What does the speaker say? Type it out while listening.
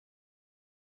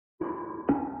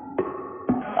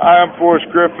Hi, I'm Forrest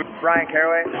Griffin. Brian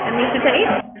Caraway. And Lisa Tate.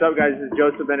 What's up, guys? This is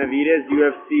Joseph Benavidez,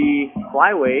 UFC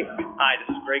flyweight. Hi,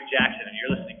 this is Greg Jackson, and you're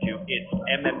listening to It's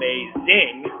MMA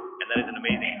Zing, and that is an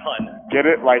amazing pun. Get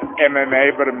it? Like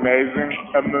MMA, but amazing?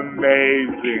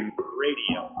 Amazing.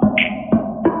 Radio.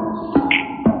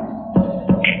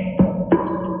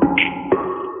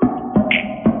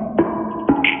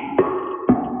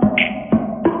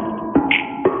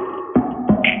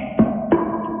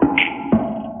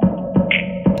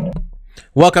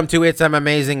 Welcome to It's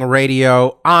Amazing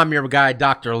Radio. I'm your guy,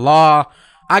 Dr. Law.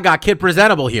 I got Kid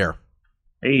Presentable here.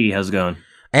 Hey, how's it going?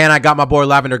 And I got my boy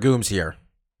Lavender Gooms here.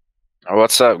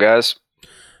 What's up, guys?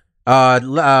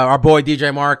 Our boy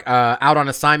DJ Mark out on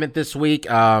assignment this week.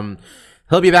 He'll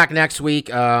be back next week.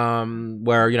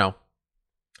 Where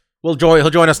he'll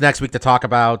join us next week to talk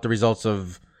about the results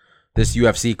of this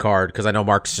UFC card, because I know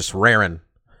Mark's just raring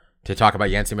to talk about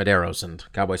Yancy Medeiros and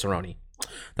Cowboy Cerrone.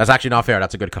 That's actually not fair.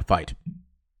 That's a good fight.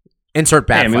 Insert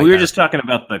bad. Hey, we were just talking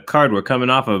about the card. We're coming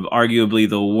off of arguably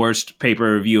the worst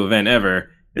pay-per-view event ever.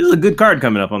 This is a good card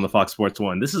coming up on the Fox Sports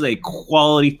 1. This is a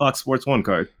quality Fox Sports 1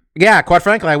 card. Yeah, quite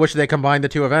frankly, I wish they combined the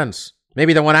two events.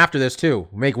 Maybe the one after this, too.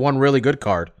 Make one really good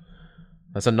card.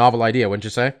 That's a novel idea, wouldn't you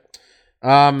say?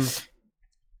 All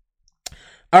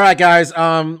right, guys.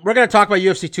 We're going to talk about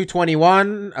UFC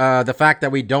 221. The fact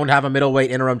that we don't have a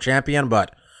middleweight interim champion,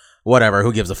 but whatever.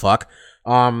 Who gives a fuck?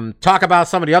 Talk about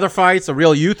some of the other fights, the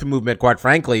real youth movement, quite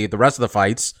frankly, the rest of the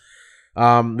fights.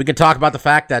 We can talk about the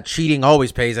fact that cheating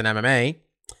always pays in MMA.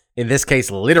 In this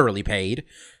case, literally paid.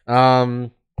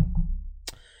 We're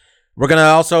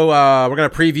gonna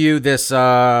preview this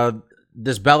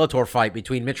Bellator fight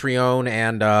between Mitrione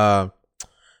and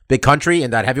Big Country in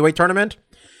that heavyweight tournament.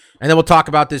 And then we'll talk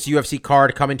about this UFC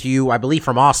card coming to you, I believe,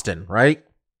 from Austin, right?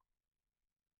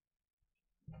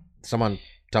 Someone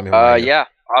tell me. Yeah,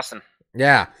 Austin.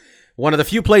 Yeah, one of the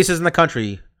few places in the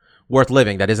country worth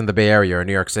living that isn't the Bay Area or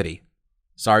New York City.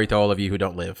 Sorry to all of you who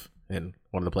don't live in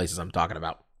one of the places I'm talking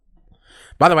about.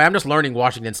 By the way, I'm just learning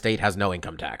Washington State has no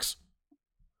income tax.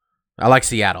 I like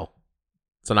Seattle.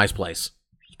 It's a nice place.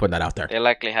 Just putting that out there. They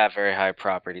likely have very high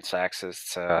property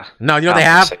taxes. No, you know they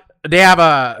have? They have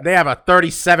a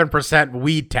 37%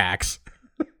 weed tax.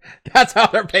 That's how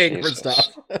they're paying for stuff.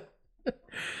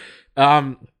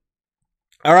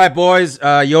 All right, boys.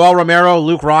 Yoel Romero,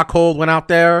 Luke Rockhold went out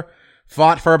there,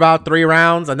 fought for about 3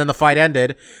 rounds, and then the fight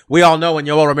ended. We all know when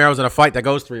Yoel Romero's in a fight that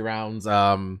goes 3 rounds,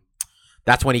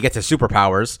 that's when he gets his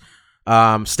superpowers.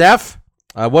 Steph,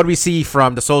 what do we see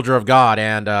from the Soldier of God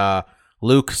and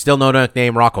Luke, still no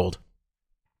nickname Rockhold?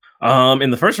 In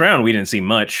the first round, we didn't see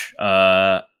much.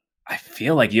 I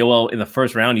feel like in the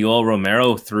first round, Yoel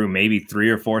Romero threw maybe 3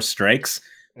 or 4 strikes,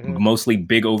 mostly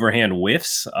big overhand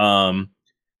whiffs.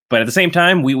 But at the same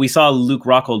time, we saw Luke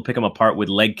Rockhold pick him apart with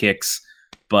leg kicks,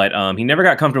 but he never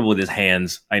got comfortable with his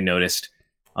hands, I noticed.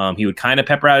 He would kind of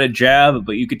pepper out a jab,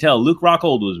 but you could tell Luke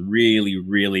Rockhold was really,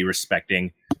 really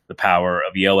respecting the power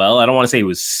of Yoel. I don't want to say he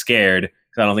was scared,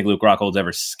 because I don't think Luke Rockhold's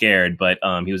ever scared, but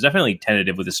he was definitely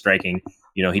tentative with his striking.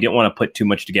 He didn't want to put too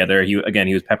much together. He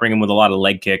was peppering him with a lot of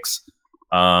leg kicks.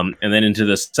 And then into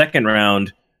the second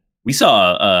round, we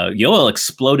saw Yoel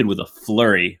exploded with a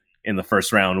flurry in the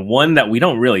first round, one that we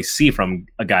don't really see from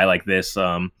a guy like this.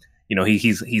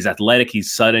 He's athletic,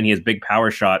 he's sudden, he has big power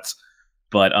shots,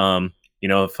 but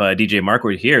if DJ Mark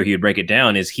were here, he would break it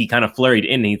down. Is he kind of flurried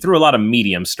in and he threw a lot of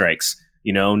medium strikes,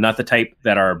 not the type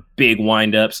that are big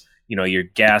windups, you're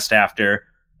gassed after,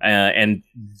 and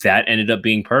that ended up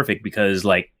being perfect because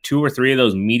like 2 or 3 of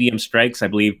those medium strikes, I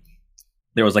believe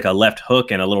there was like a left hook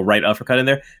and a little right uppercut in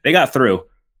there, they got through.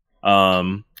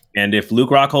 And if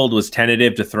Luke Rockhold was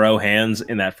tentative to throw hands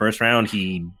in that first round,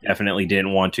 he definitely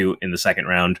didn't want to in the second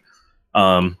round.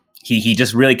 He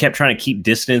just really kept trying to keep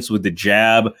distance with the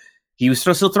jab. He was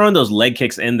still throwing those leg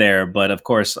kicks in there, but of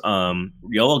course,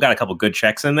 Yoel got a couple good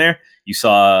checks in there. You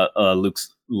saw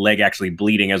Luke's leg actually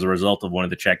bleeding as a result of one of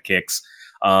the check kicks.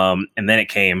 And then it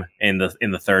came in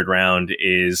the third round.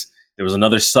 There was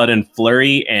another sudden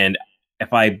flurry, and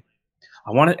I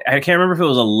can't remember if it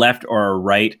was a left or a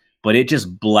right, but it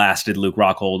just blasted Luke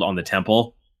Rockhold on the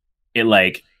temple.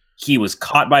 He was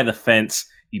caught by the fence,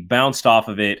 he bounced off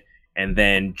of it, and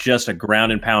then just a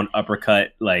ground and pound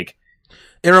uppercut. It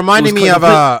reminded me of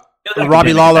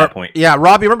Robbie Lawler. Yeah,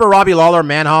 remember Robbie Lawler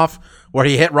Manhoff, where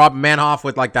he hit Rob Manhoff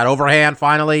with that overhand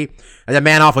finally, and then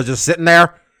Manhoff was just sitting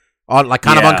there, of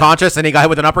unconscious, and he got hit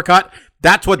with an uppercut.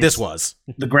 That's what this was.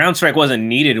 The ground strike wasn't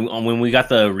needed. When we got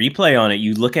the replay on it,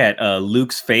 you look at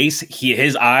Luke's face.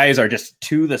 His eyes are just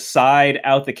to the side,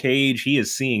 out the cage. He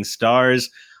is seeing stars.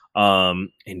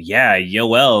 And yeah,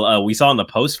 Yoel, we saw in the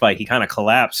post fight, he kind of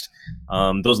collapsed.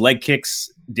 Those leg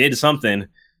kicks did something.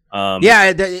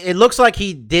 It looks like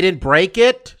he didn't break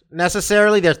it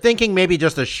necessarily. They're thinking maybe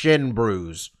just a shin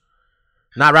bruise,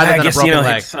 not rather than a broken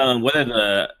leg.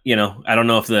 Whether I don't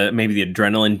know if maybe the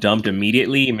adrenaline dumped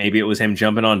immediately. Maybe it was him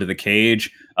jumping onto the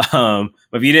cage. But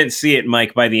if you didn't see it,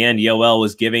 Mike, by the end, Yoel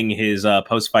was giving his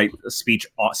post-fight speech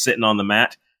sitting on the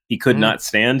mat. He could not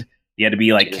stand. He had to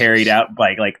be carried out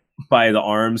by the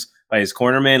arms by his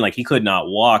cornerman. Like he could not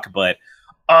walk, but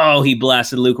he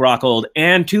blasted Luke Rockhold.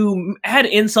 And to add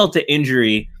insult to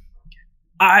injury,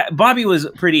 Bobby was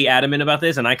pretty adamant about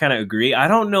this, and I kind of agree. I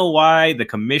don't know why the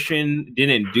commission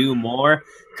didn't do more,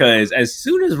 because as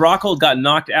soon as Rockhold got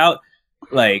knocked out,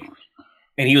 and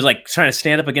he was trying to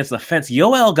stand up against the fence,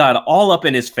 Yoel got all up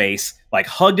in his face,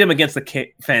 hugged him against the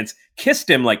fence, kissed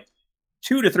him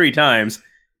 2 to 3 times.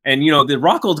 And, the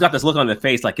Rockhold's got this look on the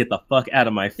face, get the fuck out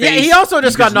of my face. Yeah, he also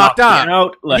just got knocked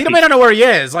out. He may not know where he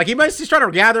is. He's trying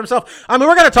to gather himself. I mean,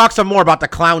 we're going to talk some more about the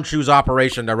clown shoes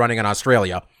operation they're running in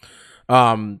Australia.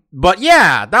 But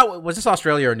yeah, was this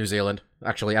Australia or New Zealand?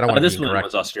 Actually, I don't want to be incorrect.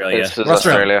 This one was Australia. This was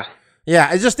Australia.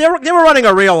 Yeah, it's just they were running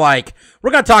a real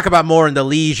we're going to talk about more in the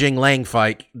Li Jinglang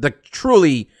fight. The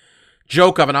truly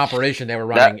joke of an operation they were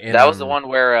running. That was the one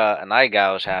where an eye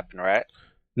gouge happened, right?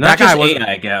 Not just an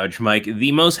eye gouge, Mike.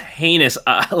 The most heinous,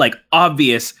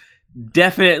 obvious,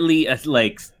 definitely,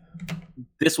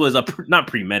 this was not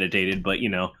premeditated, but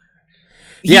this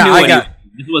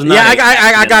was not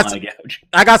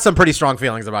I got some pretty strong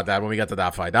feelings about that when we got to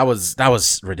that fight. That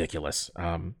was ridiculous.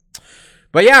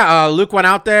 But yeah, Luke went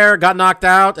out there, got knocked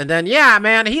out, and then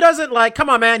man, he doesn't come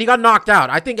on, man, he got knocked out.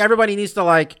 I think everybody needs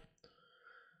to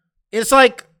it's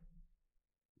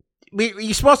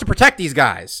you're supposed to protect these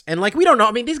guys. And, we don't know.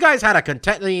 I mean, these guys had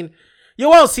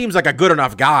Yoel seems like a good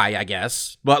enough guy, I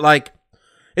guess. But,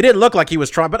 it didn't look like he was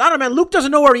trying. But I don't know, man. Luke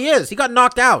doesn't know where he is. He got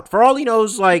knocked out. For all he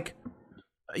knows,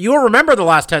 you'll remember the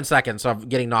last 10 seconds of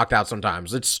getting knocked out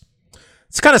sometimes. It's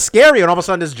kind of scary. And all of a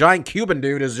sudden, this giant Cuban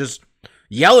dude is just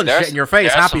yelling shit in your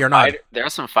face, happy or not. There are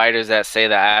some fighters that say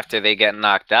that after they get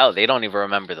knocked out, they don't even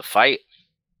remember the fight.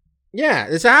 Yeah,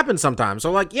 this happens sometimes.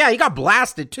 So, he got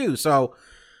blasted, too. So...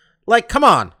 come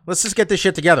on, let's just get this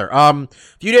shit together.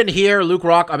 If you didn't hear,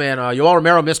 Yoel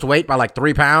Romero missed weight by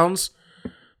 3 pounds,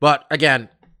 but again,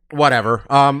 whatever.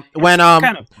 Kind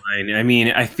of fine. I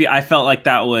mean, I felt like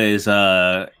that was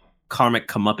karmic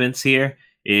comeuppance here.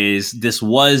 This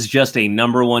was just a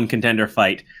number 1 contender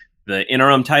fight. The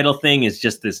interim title thing is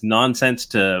just this nonsense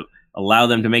to allow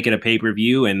them to make it a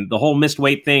pay-per-view, and the whole missed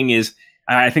weight thing is.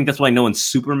 I think that's why no one's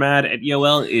super mad at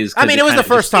Yoel. It was the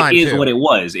first time. It is what it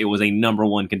was. It was a number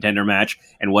 1 contender match.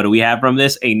 And what do we have from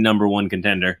this? A number 1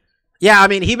 contender. Yeah,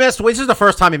 he missed weight. This is the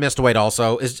first time he missed weight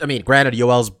also. Granted,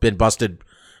 Yoel's been busted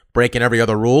breaking every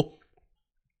other rule.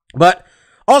 But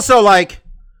also, when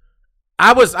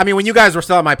you guys were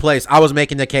still at my place, I was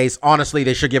making the case, honestly,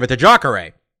 they should give it to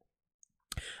Jacare.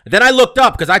 Then I looked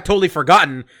up, because I'd totally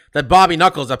forgotten that Bobby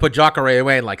Knuckles had put Jacare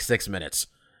away in 6 minutes.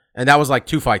 And that was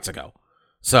 2 fights ago.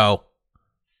 So,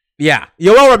 yeah,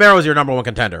 Yoel Romero is your number 1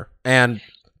 contender, and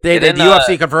the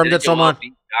UFC confirmed it. Someone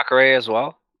Jacare as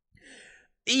well.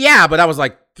 Yeah, but that was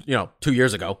 2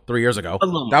 years ago, 3 years ago. A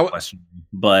little more question,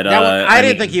 but I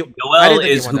didn't think he. Yoel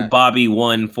is who Bobby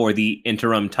won for the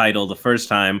interim title the first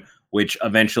time, which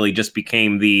eventually just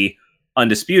became the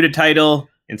undisputed title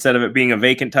instead of it being a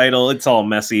vacant title. It's all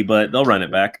messy, but they'll run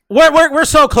it back. We're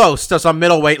so close to some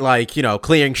middleweight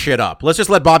clearing shit up. Let's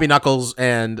just let Bobby Knuckles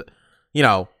and.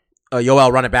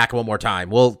 Yoel run it back one more time.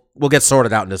 We'll get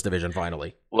sorted out in this division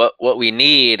finally. What we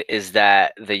need is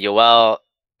that the Yoel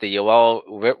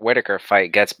Whitaker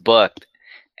fight gets booked,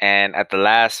 and at the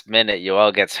last minute,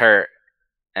 Yoel gets hurt,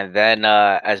 and then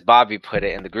as Bobby put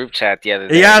it in the group chat the other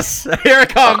day, yes, here it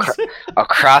comes. A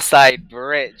cross-eyed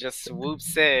Brit just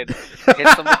swoops in,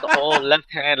 hits him with the old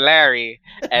left-hand Larry,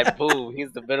 and boom,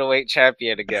 he's the middleweight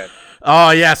champion again.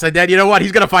 Oh yes, and then you know what?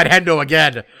 He's gonna fight Hendo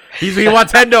again. He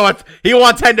wants Hendo. He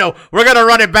wants Hendo. We're gonna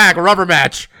run it back, rubber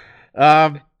match.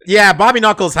 Yeah, Bobby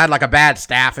Knuckles had a bad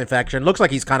staph infection. Looks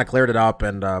like he's kind of cleared it up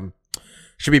and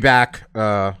should be back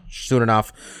soon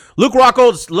enough. Luke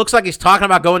Rockhold looks like he's talking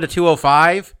about going to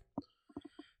 205.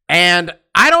 And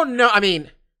I don't know.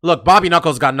 Look, Bobby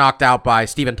Knuckles got knocked out by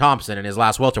Stephen Thompson in his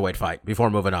last welterweight fight before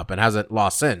moving up and hasn't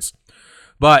lost since.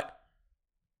 But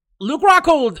Luke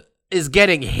Rockhold is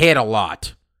getting hit a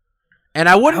lot. And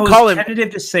I wouldn't call him... I was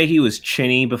tentative to say he was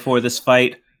chinny before this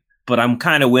fight, but I'm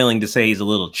kind of willing to say he's a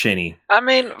little chinny.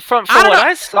 From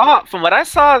what I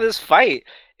saw of this fight,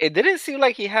 it didn't seem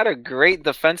like he had a great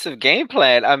defensive game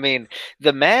plan.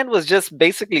 The man was just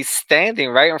basically standing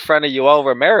right in front of Yoel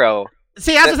Romero.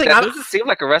 See, that's the thing. That doesn't seem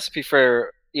like a recipe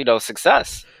for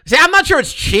success. See, I'm not sure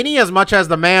it's chinny as much as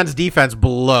the man's defense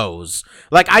blows.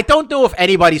 Like, I don't know if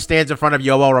anybody stands in front of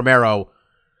Yoel Romero,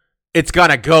 it's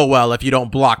gonna go well if you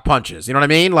don't block punches. You know what I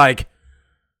mean? Like,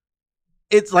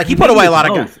 it's like he put away a lot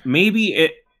of guys. Maybe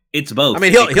it's both. I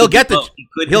mean, he'll get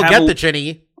the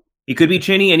chinny. He could be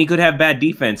chinny, and he could have bad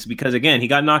defense because, again, he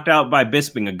got knocked out by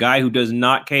Bisping, a guy who does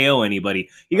not KO anybody.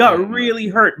 He got really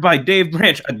hurt by Dave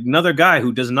Branch, another guy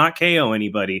who does not KO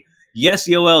anybody. Yes,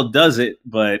 Yoel does it,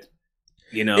 but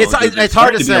it's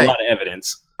hard to say. A lot of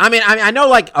evidence. I mean, I know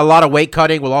like a lot of weight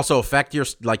cutting will also affect your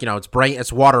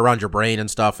it's water around your brain and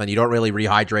stuff, and you don't really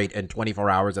rehydrate in 24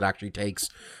 hours. It actually takes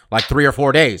like 3 or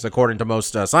 4 days, according to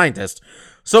most scientists.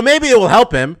 So maybe it will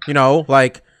help him,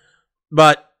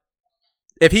 but.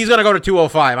 If he's gonna go to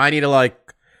 205, I need to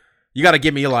you got to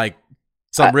give me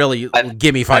some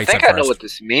gimme fights. I think I know what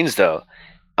this means though.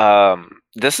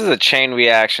 This is a chain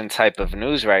reaction type of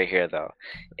news right here though.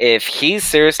 If he's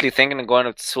seriously thinking of going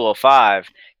up to 205,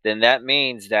 then that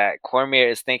means that Cormier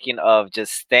is thinking of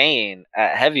just staying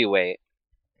at heavyweight,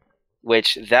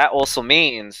 which that also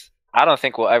means I don't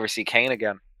think we'll ever see Kane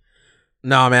again.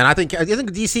 No, man. I think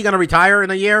isn't DC gonna retire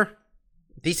in a year?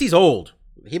 DC's old.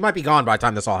 He might be gone by the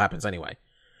time this all happens anyway.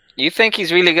 You think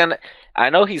he's really gonna? I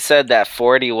know he said that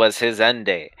 40 was his end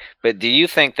date, but do you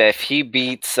think that if he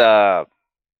beats,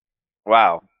 Stipe,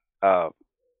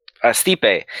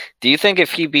 do you think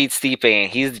if he beats Stipe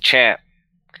and he's the champ,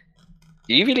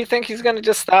 do you really think he's gonna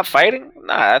just stop fighting?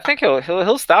 Nah, I think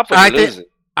he'll stop when he loses.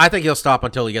 I think he'll stop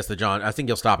until he gets the John. I think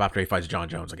he'll stop after he fights John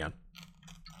Jones again.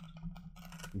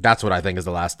 That's what I think is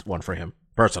the last one for him,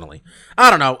 personally. I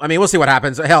don't know. I mean, we'll see what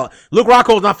happens. Hell, Luke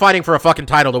Rockhold's not fighting for a fucking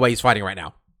title the way he's fighting right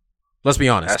now. Let's be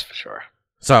honest. That's for sure.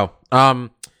 So,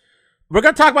 we're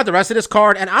going to talk about the rest of this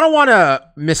card, and I don't want to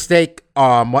mistake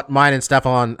what mine and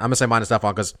Stefan, I'm going to say mine and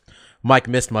Stefan because Mike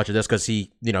missed much of this because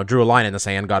he, drew a line in the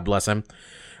sand, God bless him.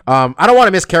 I don't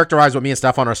want to mischaracterize what me and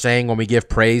Stefan are saying when we give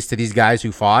praise to these guys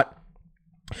who fought.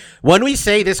 When we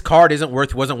say this card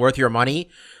wasn't worth your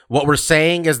money, what we're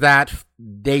saying is that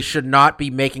they should not be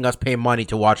making us pay money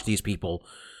to watch these people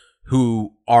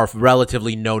who are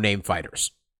relatively no-name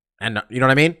fighters. And you know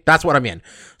what I mean? That's what I mean.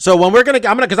 So when I'm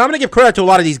gonna give credit to a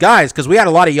lot of these guys because we had a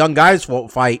lot of young guys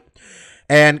fight,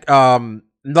 and a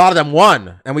lot of them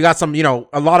won, and we got some,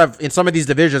 a lot of in some of these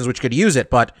divisions which could use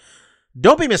it. But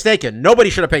don't be mistaken,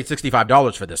 nobody should have paid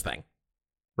 $65 for this thing,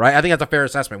 right? I think that's a fair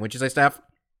assessment. Wouldn't you say, Steph?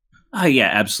 Yeah,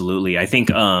 absolutely. I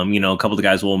think, a couple of the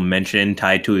guys we'll mention,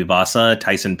 Tai Tuivasa,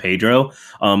 Tyson Pedro,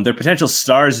 they're potential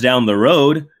stars down the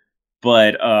road,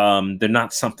 but they're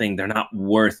not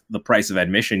worth the price of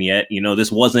admission yet.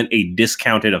 This wasn't a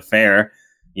discounted affair.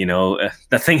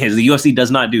 The thing is, the UFC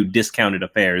does not do discounted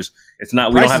affairs. It's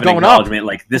not, we don't have an acknowledgement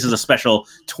like this is a special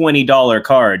 $20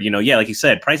 card. Like you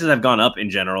said, prices have gone up in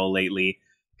general lately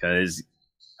because,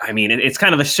 I mean, it's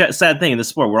kind of a sad thing in the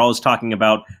sport. We're always talking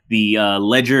about the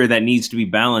ledger that needs to be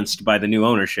balanced by the new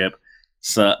ownership.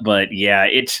 So, but yeah,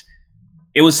 it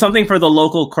was something for the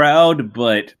local crowd,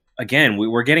 but again,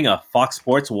 we're getting a Fox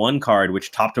Sports 1 card,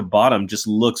 which top to bottom just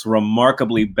looks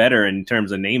remarkably better in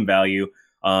terms of name value,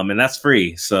 and that's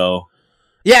free. So,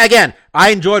 yeah, again,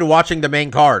 I enjoyed watching the main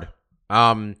card.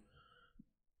 There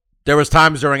was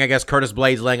times during, I guess, Curtis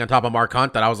Blades laying on top of Mark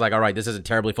Hunt that I was like, all right, this isn't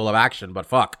terribly full of action, but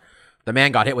fuck, the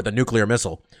man got hit with a nuclear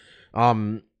missile.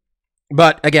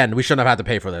 But again, we shouldn't have had to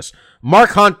pay for this.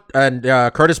 Mark Hunt and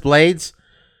Curtis Blades.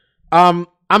 I'm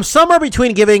somewhere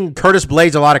between giving Curtis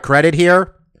Blades a lot of credit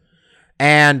here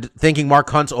and thinking Mark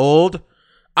Hunt's old.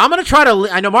 I'm going to try to...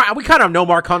 I know we kind of know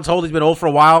Mark Hunt's old. He's been old for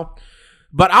a while.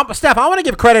 But, Steph, I want to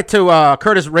give credit to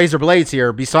Curtis Razor Blades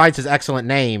here, besides his excellent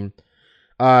name.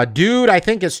 Dude, I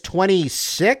think is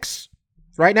 26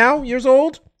 right now, years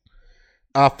old.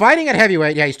 Fighting at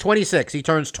heavyweight. Yeah, he's 26. He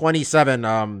turns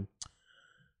 27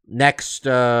 next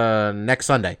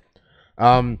Sunday.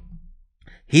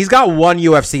 He's got one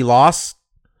UFC loss.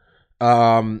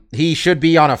 He should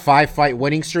be on a 5-fight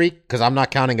winning streak because I'm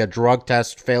not counting a drug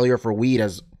test failure for weed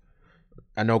as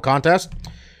a no contest.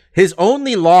 His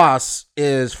only loss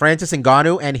is Francis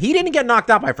Ngannou, and he didn't get knocked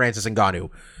out by Francis Ngannou.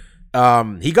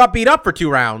 He got beat up for 2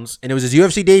 rounds, and it was his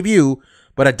UFC debut,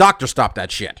 but a doctor stopped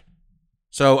that shit.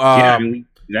 So, yeah, I mean,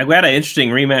 we had an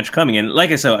interesting rematch coming in.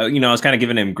 Like I said, I was kind of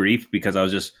giving him grief because I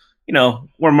was just,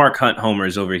 we're Mark Hunt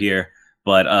homers over here.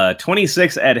 But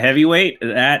 26 at heavyweight,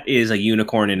 that is a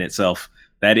unicorn in itself.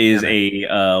 That is a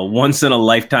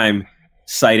once-in-a-lifetime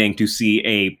sighting to see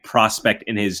a prospect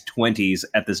in his 20s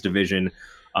at this division.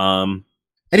 And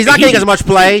he's not getting as much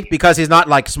play because he's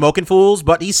not, smoking fools,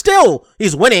 but he's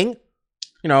winning.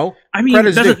 I mean,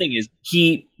 the thing is,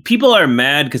 people are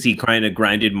mad because he kind of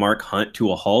grinded Mark Hunt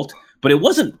to a halt. but it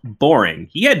wasn't boring.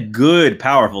 He had good,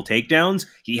 powerful takedowns.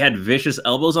 He had vicious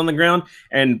elbows on the ground,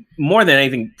 and more than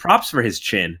anything, props for his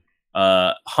chin.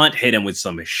 Hunt hit him with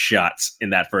some shots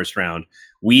in that first round.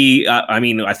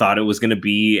 I thought it was going to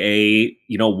be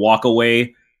a walk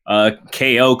away.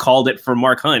 KO called it for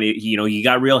Mark Hunt. He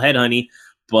got real head honey,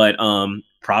 but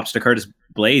props to Curtis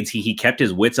Blades. He kept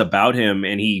his wits about him,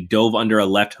 and he dove under a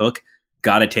left hook,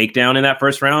 got a takedown in that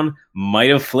first round. Might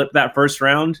have flipped that first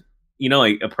round. Per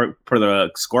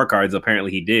the scorecards,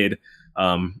 apparently he did.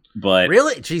 But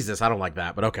really, Jesus, I don't like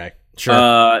that, but okay, sure.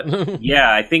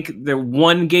 Yeah, I think the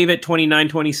one gave it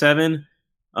 29-27.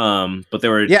 But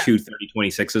there were two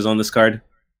 30-26s on this card.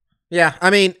 Yeah, I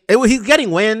mean, he's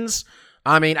getting wins.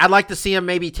 I mean, I'd like to see him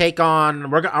maybe take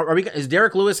on. Is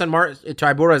Derek Lewis and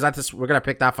Tybura? Is that this? We're gonna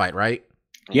pick that fight, right?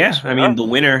 Yeah, I mean, the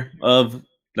winner of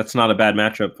that's not a bad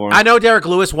matchup for him. I know Derek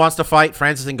Lewis wants to fight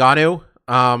Francis Ngannou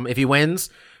if he wins,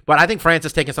 but I think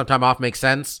Francis taking some time off makes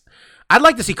sense. I'd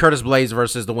like to see Curtis Blades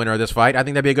versus the winner of this fight. I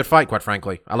think that'd be a good fight, quite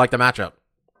frankly. I like the matchup.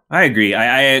 I agree.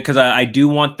 Because I do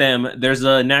want them. There's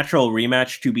a natural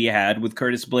rematch to be had with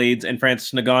Curtis Blades and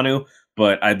Francis Ngannou,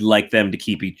 but I'd like them to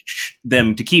keep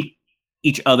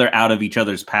each other out of each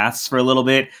other's paths for a little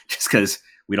bit, just because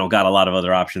we don't got a lot of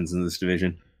other options in this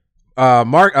division.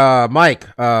 Mike,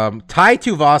 Tai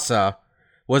Tuivasa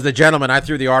was the gentleman I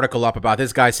threw the article up about.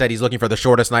 This guy said he's looking for the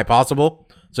shortest night possible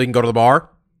so he can go to the bar.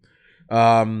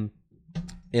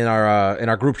 In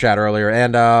our group chat earlier,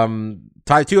 and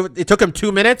it took him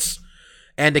 2 minutes,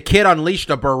 and the kid unleashed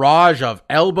a barrage of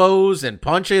elbows and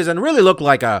punches, and really looked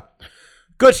like a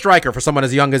good striker for someone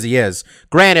as young as he is.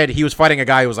 Granted, he was fighting a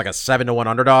guy who was like a 7-1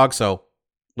 underdog, so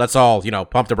let's all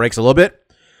pump the brakes a little bit.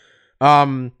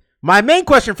 My main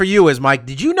question for you is, Mike,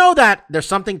 did you know that there's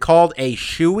something called a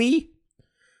shoey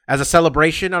as a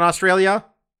celebration in Australia?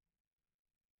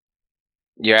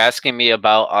 You're asking me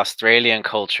about Australian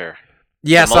culture.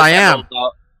 Yes, I am.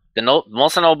 The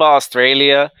most I know about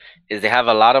Australia is they have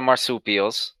a lot of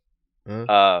marsupials,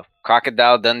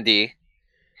 Crocodile Dundee,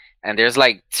 and there's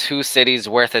like 2 cities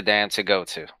worth of them to go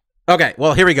to. Okay,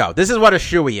 well, here we go. This is what a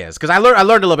shoey is, because I learned a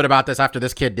little bit about this after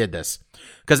this kid did this.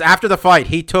 Because after the fight,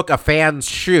 he took a fan's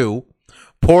shoe,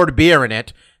 poured beer in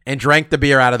it, and drank the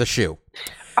beer out of the shoe.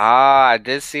 I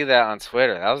did see that on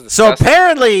Twitter. That was disgusting. So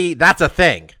apparently that's a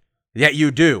thing that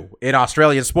you do in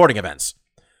Australian sporting events.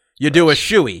 You do a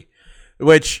shoey,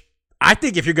 which I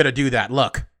think if you're going to do that,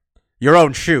 look, your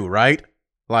own shoe, right?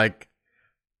 Like,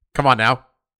 come on now.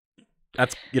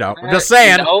 That's, I'm just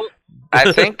saying.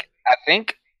 I think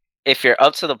if you're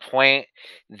up to the point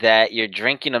that you're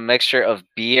drinking a mixture of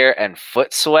beer and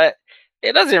foot sweat,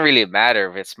 it doesn't really matter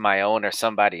if it's my own or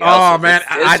somebody else's. Oh, man.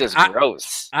 It's just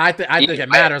gross. I think it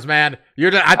matters, man.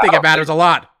 I think it matters a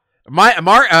lot.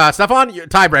 Stefan,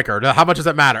 tiebreaker. How much does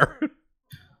it matter?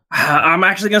 I'm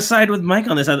actually going to side with Mike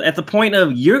on this. At the point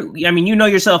of you know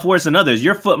yourself worse than others.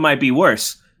 Your foot might be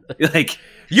worse. Like,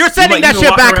 you're sending that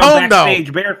shit back home,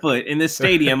 backstage barefoot in this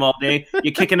stadium all day.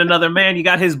 You're kicking another man. You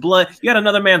got his blood. You got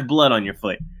another man's blood on your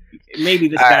foot. Maybe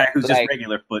this guy who's just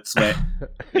regular foot sweat.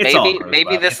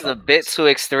 Maybe this is a bit too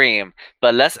extreme,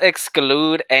 but let's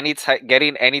exclude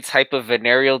getting any type of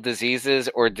venereal diseases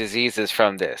or diseases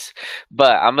from this.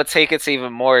 But I'm gonna take it to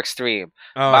even more extreme.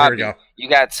 Oh, Bobby, here we go. You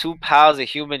got 2 piles of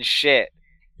human shit.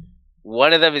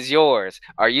 One of them is yours.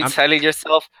 Are you telling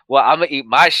yourself, well, I'm gonna eat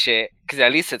my shit because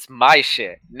at least it's my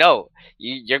shit? No,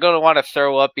 you're gonna want to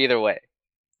throw up either way.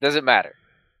 Doesn't matter.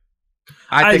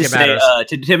 I think it matters.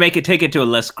 To take it to a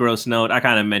less gross note, I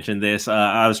kind of mentioned this.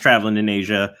 I was traveling in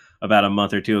Asia about a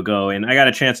month or 2 ago, and I got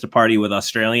a chance to party with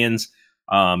Australians.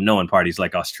 No one parties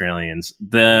like Australians.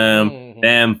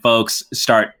 Them folks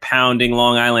start pounding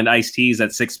Long Island iced teas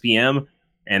at 6 p.m.,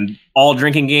 and all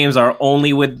drinking games are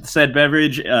only with said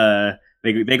beverage.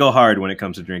 They go hard when it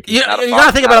comes to drinking. You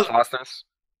gotta think about it.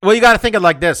 Well, you gotta think of it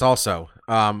like this also.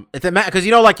 Because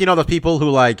those people who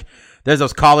like. There's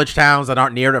those college towns that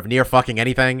aren't near fucking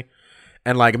anything,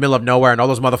 and like middle of nowhere, and all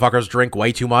those motherfuckers drink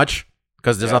way too much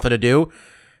because there's nothing to do.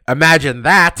 Imagine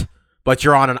that, but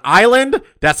you're on an island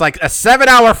that's like a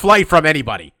 7-hour flight from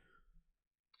anybody.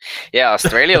 Yeah,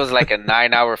 Australia was like a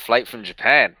 9-hour flight from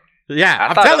Japan. Yeah,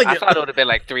 I thought it would have been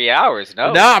like 3 hours.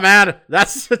 No, man,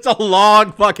 it's a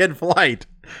long fucking flight.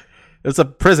 It's a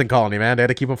prison colony, man. They had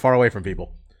to keep them far away from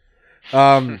people.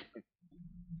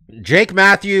 Jake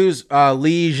Matthews,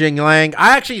 Li Jingliang.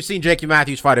 I actually have seen Jake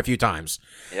Matthews fight a few times.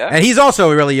 Yeah. And he's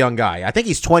also a really young guy. I think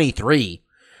he's 23.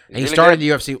 And he started the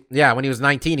UFC. Yeah, when he was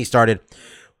 19, he started.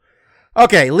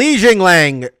 Okay, Li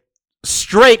Jingliang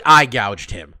straight eye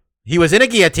gouged him. He was in a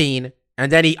guillotine,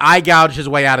 and then he eye gouged his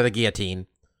way out of the guillotine.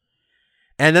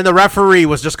 And then the referee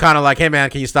was just kind of like, hey, man,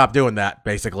 can you stop doing that,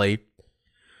 basically.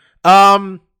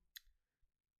 That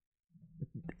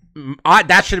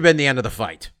should have been the end of the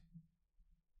fight.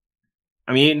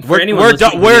 I mean, for We're anyone done-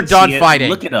 listening who we're didn't done see it, fighting.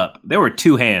 Look it up. There were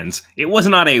two hands. It was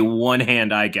not a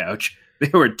one-hand eye gouge.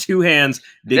 There were two hands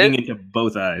digging into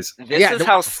both eyes. This Yeah, is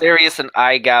how serious an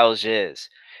eye gouge is.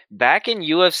 Back in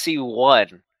UFC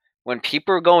 1, when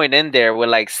people were going in there with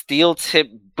like steel tip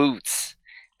boots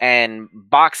and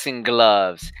boxing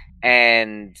gloves,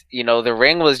 and the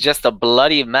ring was just a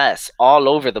bloody mess all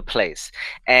over the place.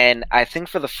 And I think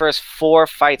for the first 4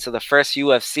 fights of the first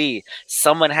UFC,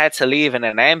 someone had to leave in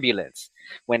an ambulance.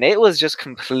 When it was just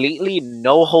completely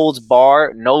no holds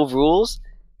bar, no rules,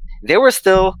 there were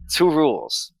still 2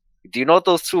 rules. Do you know what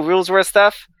those 2 rules were,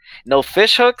 Steph? No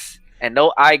fish hooks and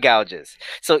no eye gouges.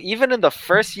 So even in the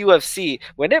first UFC,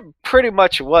 when it pretty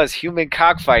much was human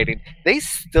cockfighting, they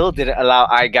still didn't allow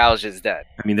eye gouges then.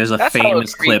 I mean, there's a That's how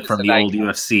famous clip egregious from an the eye old gouge.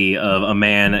 UFC of a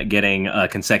man getting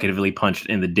consecutively punched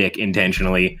in the dick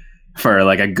intentionally for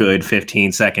like a good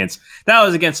 15 seconds. That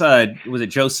was against, was it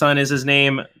Joe Sun is his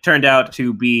name? Turned out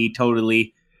to be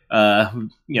totally... The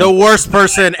worst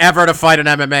person ever to fight an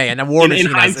MMA, and the War in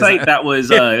Machine. hindsight, that was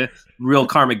real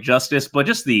karmic justice, but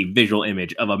just the visual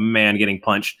image of a man getting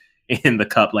punched in the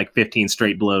cup like 15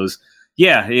 straight blows.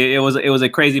 Yeah, it was a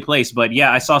crazy place. But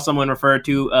yeah, I saw someone refer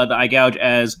to the eye gouge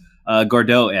as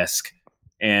Gordeau-esque,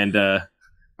 and No,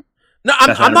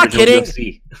 I'm not kidding.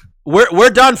 UFC. We're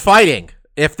done fighting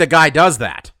if the guy does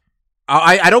that.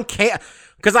 I don't care.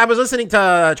 Because I was listening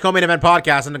to Co-Main Event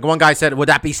podcast, and one guy said, would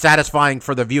that be satisfying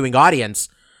for the viewing audience?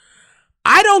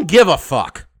 I don't give a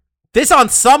fuck. This on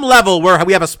some level where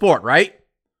we have a sport, right?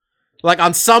 Like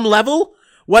on some level,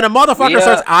 when a motherfucker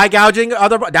starts eye gouging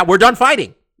that we're done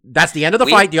fighting. That's the end of the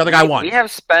fight. The other guy won. We have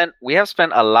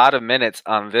spent a lot of minutes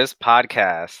on this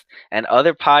podcast, and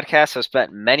other podcasts have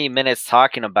spent many minutes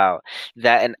talking about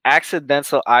that an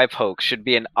accidental eye poke should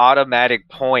be an automatic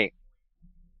point.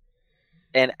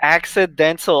 An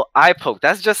accidental eye poke.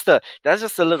 That's just a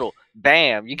little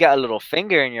bam. You got a little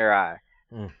finger in your eye.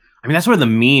 I mean, that's where the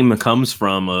meme comes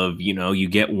from of, you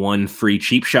get one free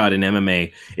cheap shot in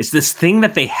MMA. It's this thing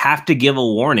that they have to give a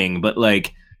warning, but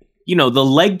like, the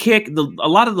leg kick, a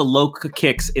lot of the low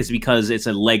kicks is because it's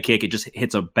a leg kick. It just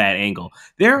hits a bad angle.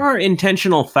 There are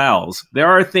intentional fouls. There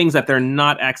are things that they're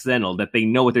not accidental, that they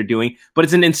know what they're doing, but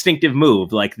it's an instinctive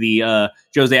move. Like the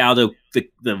Jose Aldo,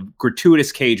 the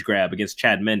gratuitous cage grab against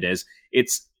Chad Mendes.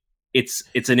 It's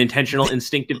an intentional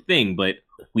instinctive thing, but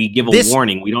we give a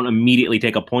warning. We don't immediately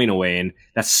take a point away. And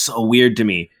that's so weird to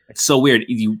me. It's so weird.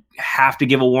 You have to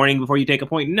give a warning before you take a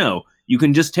point. No, you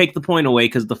can just take the point away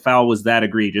because the foul was that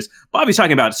egregious. Bobby's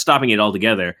talking about stopping it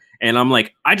altogether. And I'm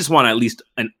like, I just want at least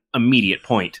an immediate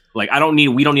point. Like, we don't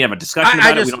need to have a discussion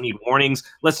about it. We don't need warnings.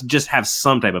 Let's just have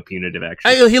some type of punitive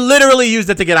action. He literally used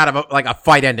it to get out of a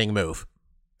fight-ending move.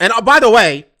 And by the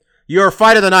way, your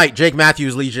fight of the night, Jake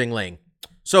Matthews, Li Jingliang.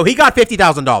 So he got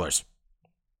 $50,000.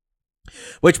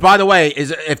 Which, by the way,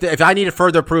 is if I needed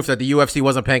further proof that the UFC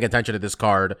wasn't paying attention to this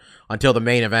card until the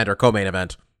main event or co-main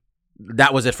event,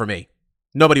 that was it for me.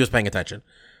 Nobody was paying attention.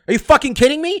 Are you fucking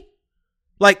kidding me?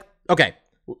 Like, okay,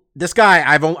 this guy,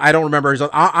 I don't remember.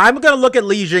 I'm going to look at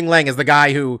Li Jingliang as the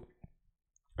guy who,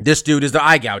 this dude is the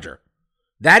eye gouger.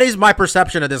 That is my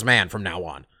perception of this man from now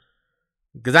on.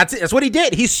 Because that's what he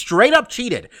did. He straight up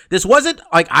cheated. This wasn't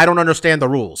like, I don't understand the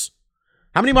rules.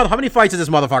 How many fights has this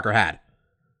motherfucker had?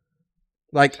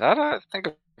 Like, I think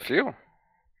a few.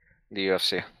 The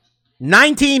UFC.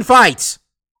 19 fights.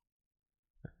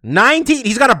 19.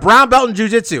 He's got a brown belt in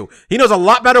jiu-jitsu. He knows a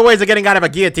lot better ways of getting out of a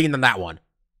guillotine than that one.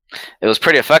 It was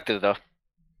pretty effective, though.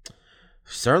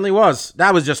 Certainly was.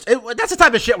 That was just... that's the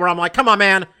type of shit where I'm like, come on,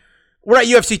 man. We're at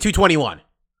UFC 221.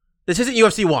 This isn't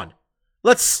UFC 1.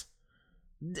 Let's...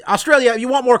 Australia, you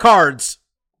want more cards.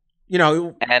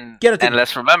 And get it. And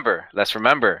let's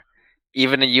remember,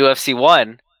 even in UFC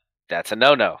 1, that's a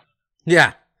no-no.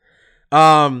 Yeah.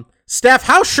 Steph,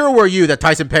 how sure were you that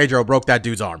Tyson Pedro broke that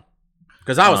dude's arm?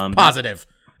 Because I was positive.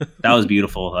 That was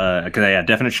beautiful.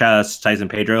 Definite shout outs to Tyson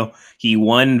Pedro. He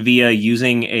won via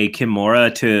using a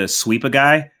Kimura to sweep a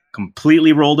guy,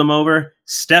 completely rolled him over,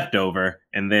 stepped over,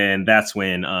 and then that's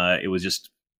when it was just,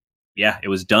 it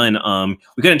was done.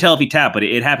 We couldn't tell if he tapped, but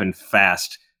it happened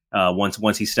fast.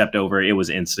 Once he stepped over, it was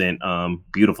instant.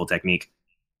 Beautiful technique.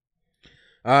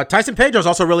 Tyson Pedro's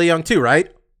also really young too,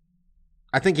 right?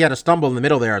 I think he had a stumble in the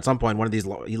middle there at some point. One of these,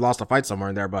 he lost a fight somewhere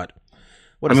in there, but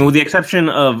with the exception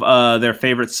of their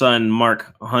favorite son,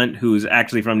 Mark Hunt, who's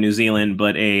actually from New Zealand,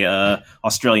 but a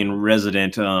Australian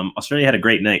resident. Australia had a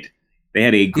great night. They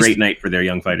had a great night for their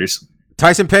young fighters.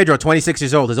 Tyson Pedro, 26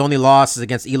 years old. His only loss is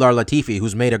against Ilar Latifi,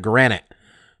 who's made of granite.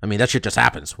 I mean, that shit just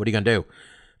happens. What are you going to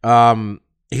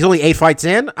do? He's only 8 fights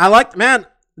in. Man,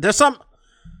 there's some,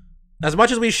 as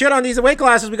much as we shit on these weight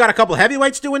classes, we got a couple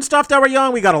heavyweights doing stuff that were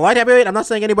young. We got a light heavyweight. I'm not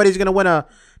saying anybody's going to win a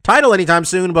title anytime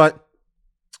soon, but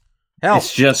hell.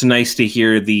 It's just nice to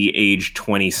hear the age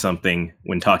 20-something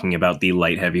when talking about the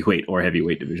light heavyweight or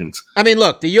heavyweight divisions. I mean,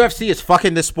 look, the UFC is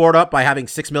fucking this sport up by having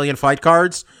 6 million fight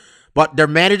cards, but they're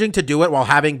managing to do it while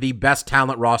having the best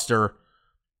talent roster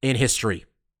in history.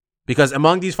 Because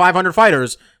among these 500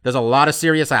 fighters, there's a lot of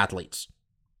serious athletes.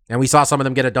 And we saw some of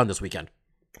them get it done this weekend.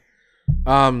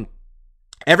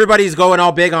 Everybody's going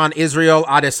all big on Israel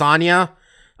Adesanya.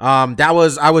 I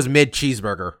was mid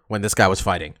cheeseburger when this guy was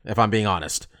fighting, if I'm being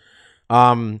honest.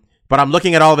 But I'm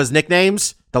looking at all of his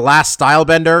nicknames. The Last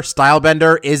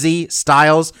Stylebender, Izzy,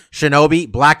 Styles,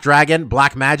 Shinobi, Black Dragon,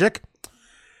 Black Magic.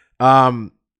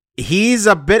 He's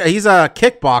a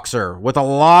kickboxer with a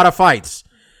lot of fights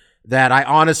that I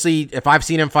honestly, if I've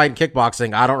seen him fight in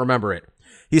kickboxing, I don't remember it.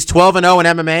 He's 12-0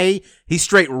 in MMA. He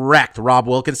straight wrecked Rob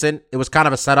Wilkinson. It was kind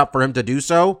of a setup for him to do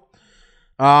so.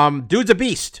 Dude's a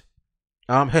beast.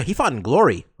 He fought in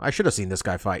Glory. I should have seen this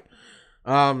guy fight.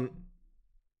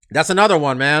 That's another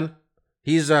one, man.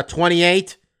 He's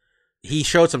 28. He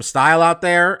showed some style out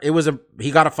there.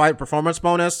 He got a fight performance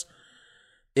bonus.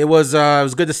 It was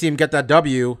good to see him get that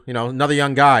W. Another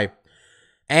young guy.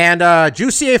 And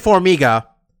Jussier Formiga.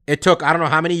 It took I don't know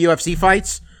how many UFC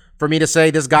fights for me to say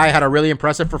this guy had a really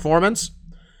impressive performance.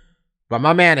 But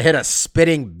my man hit a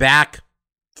spitting back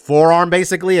forearm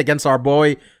basically against our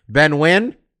boy Ben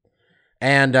Wynn.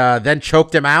 And then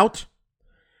choked him out.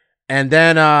 And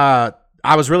then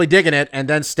I was really digging it. And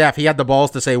then Steph, he had the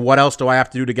balls to say, what else do I have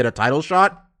to do to get a title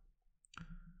shot?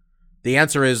 The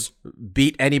answer is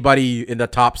beat anybody in the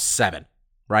top 7,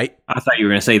 right? I thought you were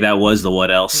going to say that was the what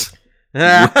else.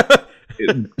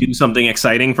 Do something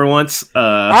exciting for once.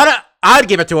 I'd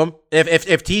give it to him.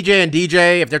 If TJ and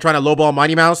DJ, if they're trying to lowball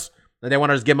Mighty Mouse and they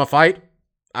want to just give him a fight,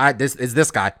 this is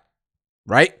this guy,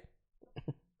 right?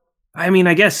 I mean,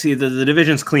 I guess the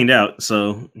division's cleaned out,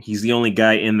 so he's the only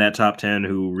guy in that top 10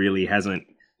 who really hasn't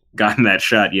gotten that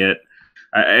shot yet.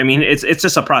 I mean, it's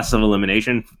just a process of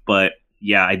elimination, but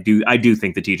yeah, I do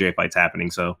think the TJ fight's happening,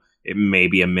 so it may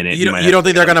be a minute. You don't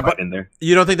think they're gonna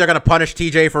You don't think they're gonna punish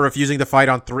TJ for refusing to fight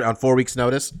on 4 weeks'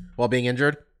 notice while being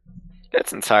injured?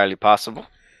 It's entirely possible.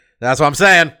 That's what I'm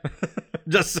saying.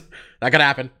 Just that could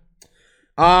happen.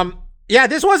 Yeah,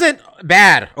 this wasn't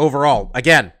bad overall.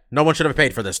 Again, no one should have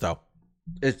paid for this though.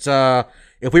 It's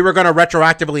if we were gonna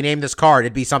retroactively name this card,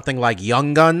 it'd be something like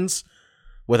Young Guns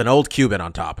with an old Cuban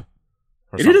on top.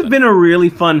 It would have been a really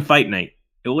fun fight night.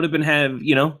 It would have been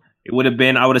it would have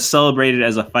been, I would have celebrated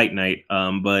as a fight night,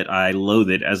 but I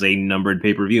loathe it as a numbered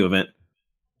pay-per-view event.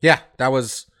 Yeah, that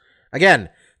was, again,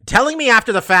 telling me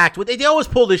after the fact, they always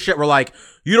pull this shit, we're like,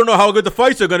 you don't know how good the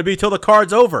fights are going to be till the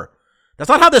card's over. That's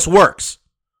not how this works.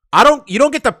 You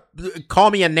don't get to call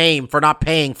me a name for not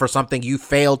paying for something you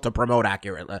failed to promote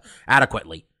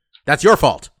adequately. That's your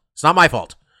fault. It's not my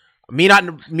fault.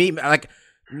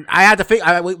 I had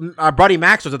to our buddy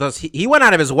Max was with us. He went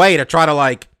out of his way to try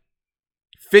to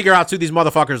figure out who these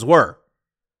motherfuckers were.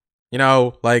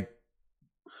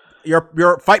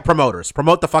 Your fight promoters.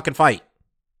 Promote the fucking fight.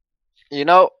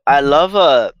 I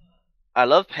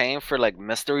love paying for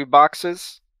mystery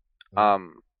boxes.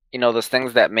 Those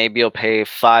things that maybe you'll pay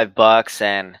 $5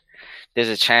 and there's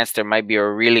a chance there might be a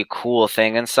really cool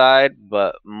thing inside,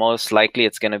 but most likely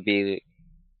it's gonna be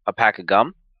a pack of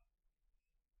gum.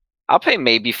 I'll pay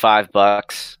maybe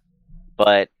 $5,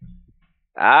 but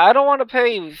I don't want to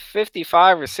pay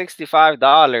 $55 or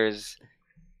 $65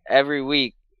 every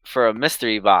week for a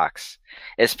mystery box,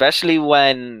 especially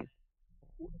when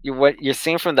what you're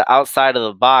seeing from the outside of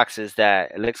the box is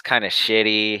that it looks kind of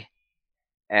shitty,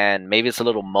 and maybe it's a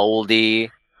little moldy.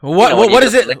 What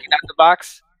is it? Looking at the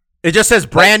box, it just says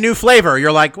brand new flavor.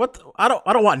 You're like, what? I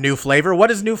don't want new flavor.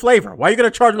 What is new flavor? Why are you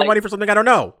gonna charge me money for something I don't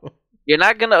know? You're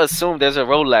not going to assume there's a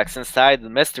Rolex inside the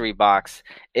mystery box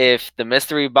if the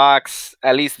mystery box,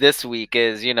 at least this week,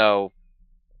 is, a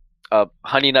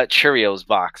Honey Nut Cheerios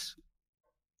box.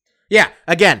 Yeah,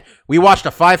 again, we watched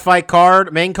a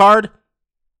 5-fight main card.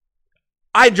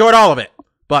 I enjoyed all of it,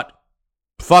 but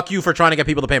fuck you for trying to get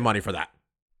people to pay money for that.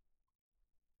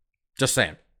 Just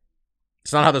saying.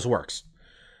 It's not how this works.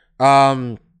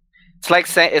 It's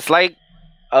like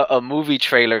a movie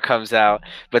trailer comes out,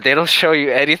 but they don't show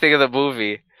you anything of the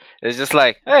movie. It's just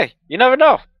like, hey, you never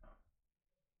know.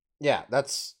 Yeah,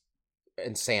 that's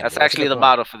insane. That's actually the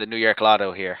motto for the New York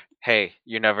Lotto here. Hey,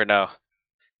 you never know.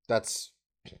 That's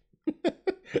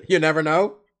you never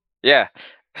know? Yeah.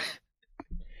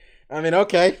 I mean,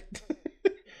 okay.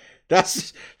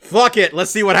 That's fuck it.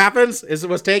 Let's see what happens. Is it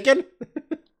was taken?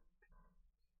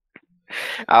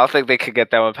 I don't think they could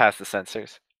get that one past the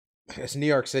censors. It's New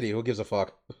York City. Who gives a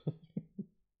fuck?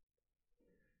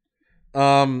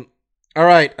 All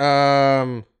right.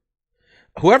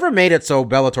 Whoever made it so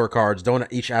Bellator cards don't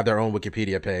each have their own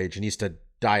Wikipedia page needs to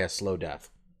die a slow death.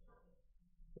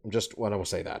 I just want to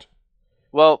say that.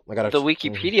 Well, I gotta- the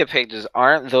Wikipedia pages,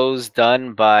 aren't those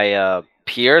done by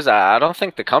peers? I don't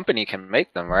think the company can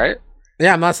make them, right?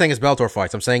 Yeah, I'm not saying it's Bellator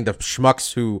fights. I'm saying the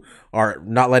schmucks who are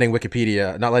not letting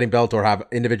Bellator have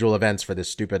individual events for this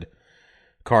stupid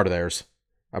card of theirs.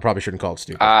 I probably shouldn't call it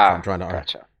stupid. I'm trying to.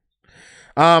 Gotcha.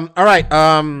 All right.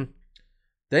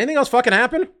 Did anything else fucking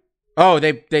happen? Oh,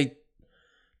 they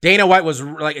Dana White was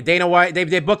like Dana White.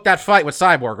 They booked that fight with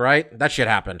Cyborg, right? That shit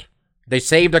happened. They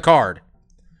saved a card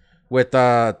with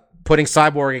putting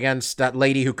Cyborg against that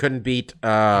lady who couldn't beat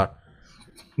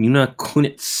Yuna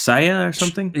Kunitsaya or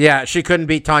something? Yeah, she couldn't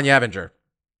beat Tanya Evinger.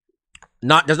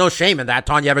 There's no shame in that.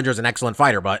 Tanya Evinger is an excellent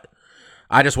fighter, but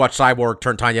I just watched Cyborg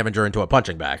turn Tanya Evinger into a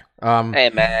punching bag. Hey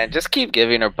man, just keep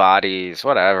giving her bodies,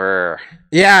 whatever.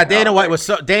 Yeah, Dana White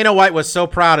was so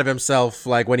proud of himself,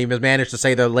 like when he managed to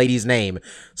say the lady's name,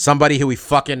 somebody who he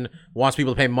fucking wants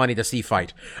people to pay money to see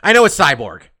fight. I know it's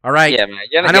Cyborg, all right. Yeah, man.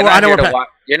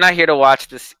 You're not here to watch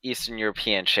this Eastern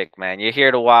European chick, man. You're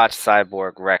here to watch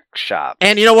Cyborg wreck shop.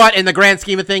 And you know what? In the grand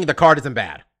scheme of things, the card isn't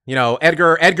bad. You know,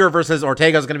 Edgar versus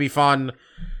Ortega is going to be fun.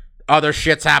 Other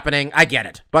shit's happening. I get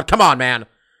it, but come on, man.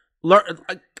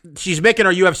 She's making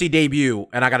her UFC debut,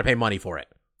 and I got to pay money for it.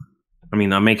 I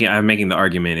mean, I'm making the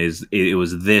argument is it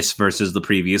was this versus the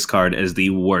previous card as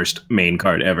the worst main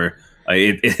card ever.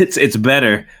 It's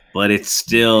better, but it's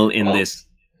still in this.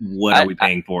 What are we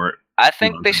paying for it? I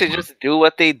think they should just do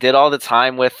what they did all the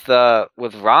time with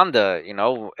Ronda, you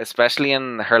know, especially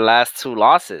in her last two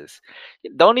losses.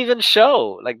 Don't even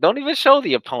show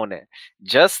the opponent.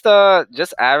 Just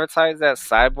advertise that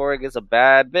Cyborg is a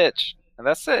bad bitch, and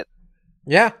that's it.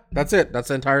 Yeah, that's it. That's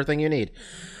the entire thing you need.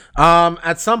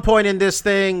 At some point in this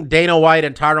thing, Dana White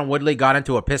and Tyron Woodley got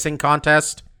into a pissing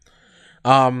contest.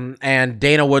 And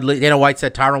Dana White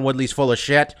said Tyron Woodley's full of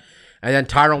shit. And then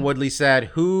Tyron Woodley said,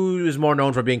 who is more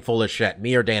known for being full of shit,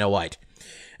 me or Dana White?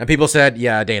 And people said,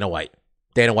 yeah, Dana White.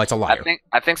 Dana White's a liar.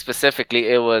 I think specifically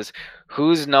it was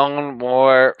who's known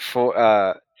more for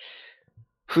the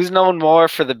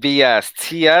BS,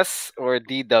 TS or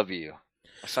DW?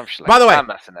 Or some shit like By the way, I'm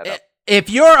messing that up. If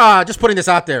you're just putting this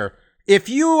out there, if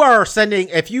you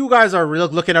guys are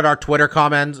looking at our Twitter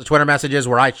comments, Twitter messages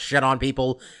where I shit on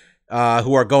people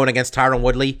who are going against Tyron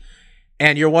Woodley,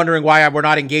 and you're wondering why we're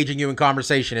not engaging you in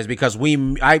conversation, is because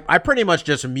I pretty much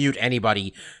just mute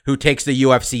anybody who takes the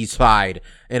UFC side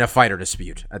in a fighter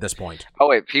dispute at this point. Oh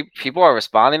wait, people are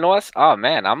responding to us? Oh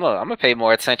man, I'm gonna pay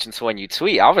more attention to when you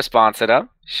tweet. I'll respond to them.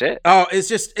 Shit. Oh, we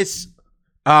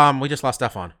just lost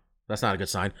Stefan. That's not a good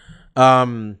sign.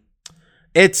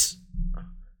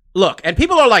 Look, and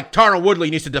people are like, Tyron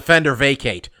Woodley needs to defend or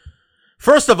vacate.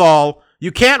 First of all,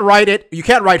 you can't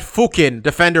write fucking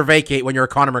defend or vacate when you're a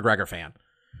Conor McGregor fan.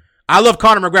 I love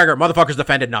Conor McGregor. Motherfuckers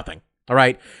defended nothing. All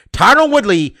right. Tyron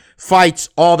Woodley fights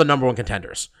all the number one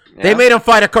contenders. Yeah. They made him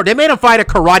fight a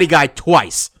karate guy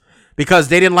twice because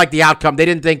they didn't like the outcome. They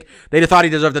thought he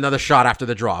deserved another shot after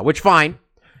the draw, which fine.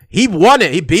 He won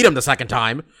it. He beat him the second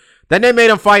time. Then they made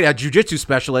him fight a jiu-jitsu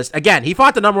specialist. Again, he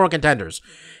fought the number one contenders.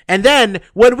 And then,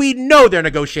 when we know they're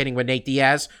negotiating with Nate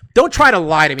Diaz, don't try to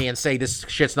lie to me and say this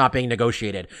shit's not being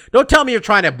negotiated. Don't tell me you're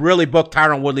trying to really book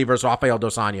Tyron Woodley versus Rafael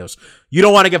Dos Anjos. You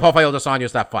don't want to give Rafael Dos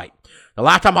Anjos that fight. The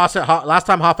last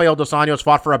time Rafael Dos Anjos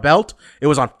fought for a belt, it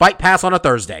was on Fight Pass on a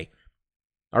Thursday.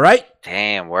 All right?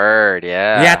 Damn, word,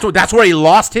 yeah. Yeah, that's where he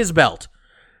lost his belt.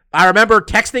 I remember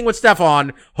texting with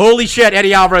Stefan, holy shit,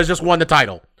 Eddie Alvarez just won the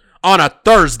title. On a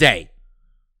Thursday.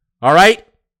 All right?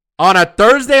 On a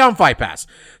Thursday on Fight Pass.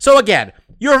 So again,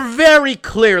 you're very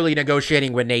clearly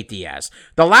negotiating with Nate Diaz.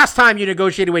 The last time you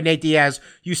negotiated with Nate Diaz,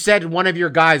 you said one of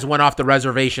your guys went off the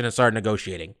reservation and started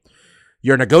negotiating.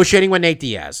 You're negotiating with Nate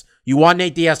Diaz. You want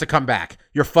Nate Diaz to come back.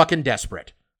 You're fucking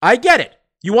desperate. I get it.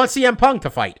 You want CM Punk to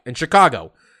fight in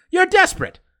Chicago. You're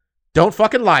desperate. Don't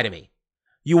fucking lie to me.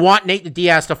 You want Nate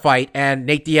Diaz to fight, and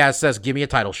Nate Diaz says, give me a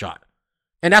title shot.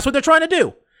 And that's what they're trying to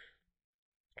do.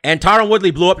 And Tyron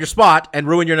Woodley blew up your spot and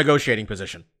ruined your negotiating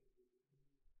position.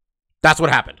 That's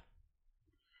what happened.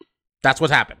 That's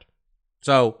what happened.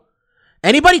 So,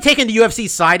 anybody taking the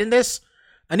UFC's side in this,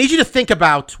 I need you to think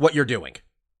about what you're doing.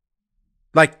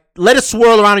 Like, let it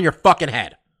swirl around in your fucking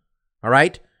head. All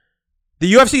right?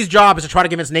 The UFC's job is to try to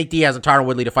convince Nate Diaz and Tyron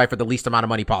Woodley to fight for the least amount of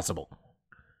money possible.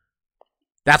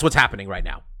 That's what's happening right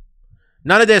now.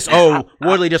 None of this,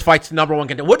 Woodley just fights the number one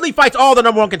contender. Woodley fights all the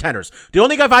number one contenders. The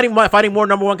only guy fighting more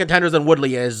number one contenders than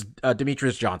Woodley is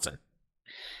Demetrius Johnson.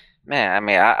 Man, I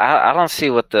mean, I don't see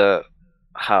what the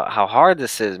how hard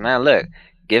this is, man. Look,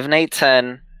 give Nate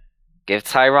 10, give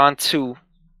Tyron 2,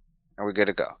 and we're good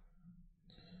to go.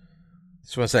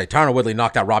 Just want to say, Tyron Woodley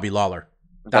knocked out Robbie Lawler.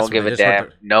 Don't give a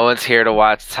damn. No one's here to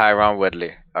watch Tyron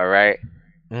Woodley. All right.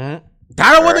 Mm-hmm.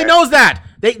 Tyron Woodley knows that.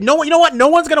 You know what? No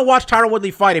one's gonna watch Tyron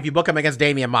Woodley fight if you book him against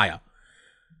Damian Maia.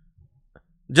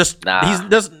 He's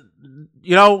just,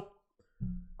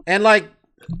 and like,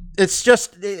 it's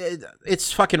just,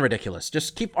 it's fucking ridiculous.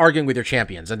 Just keep arguing with your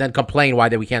champions and then complain why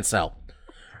we can't sell.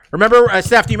 Remember,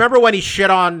 Steph, do you remember when he shit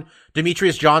on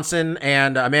Demetrius Johnson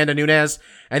and Amanda Nunes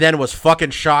and then was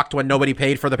fucking shocked when nobody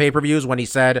paid for the pay-per-views when he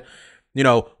said,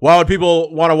 why would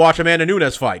people want to watch Amanda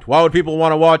Nunes fight? Why would people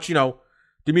want to watch,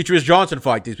 Demetrius Johnson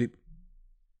fight these people?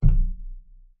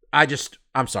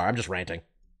 I'm sorry, I'm just ranting.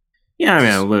 Yeah,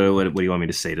 I mean, what do you want me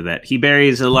to say to that? He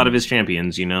buries a lot of his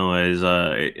champions, as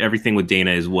everything with Dana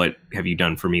is what have you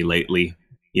done for me lately?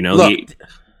 Look,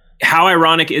 how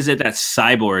ironic is it that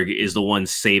Cyborg is the one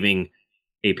saving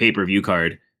a pay-per-view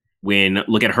card when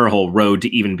look at her whole road to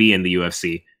even be in the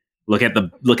UFC. Look at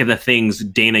the things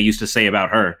Dana used to say about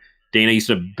her. Dana used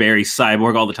to bury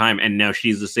Cyborg all the time, and now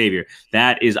she's the savior.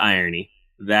 That is irony.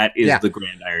 That is the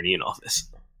grand irony in all this.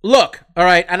 Look, all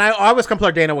right, and I always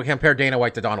compare Dana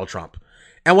White to Donald Trump.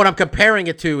 And what I'm comparing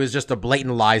it to is just the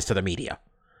blatant lies to the media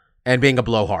and being a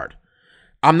blowhard.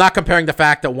 I'm not comparing the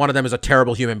fact that one of them is a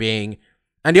terrible human being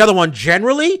and the other one,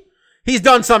 generally, he's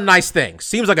done some nice things.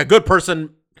 Seems like a good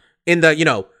person in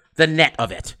the, the net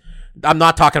of it. I'm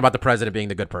not talking about the president being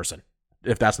the good person,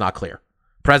 if that's not clear.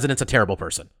 President's a terrible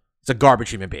person. It's a garbage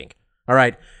human being. All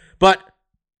right. But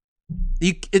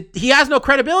he has no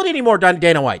credibility anymore,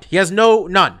 Dana White. He has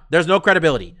none. There's no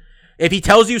credibility. If he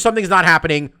tells you something's not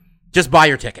happening, just buy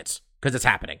your tickets because it's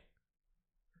happening.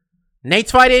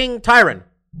 Nate's fighting Tyron.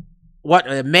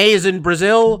 What? May is in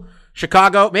Brazil,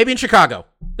 Chicago, maybe in Chicago.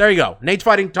 There you go. Nate's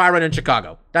fighting Tyron in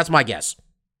Chicago. That's my guess.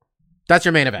 That's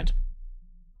your main event.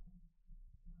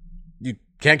 You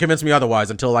can't convince me otherwise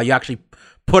until you actually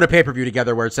put a pay-per-view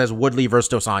together where it says Woodley versus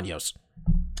Dos Anjos.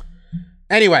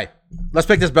 Anyway, let's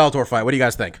pick this Bellator fight. What do you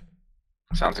guys think?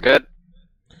 Sounds good.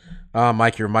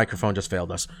 Mike, your microphone just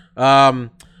failed us. All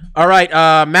right,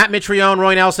 Matt Mitrione,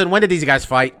 Roy Nelson. When did these guys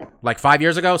fight? Like 5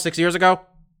 years ago? 6 years ago?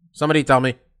 Somebody tell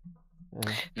me.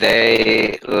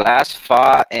 They last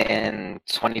fought in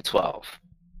 2012.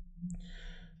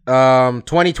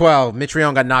 2012,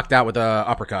 Mitrione got knocked out with an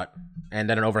uppercut and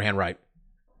then an overhand right.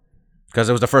 Because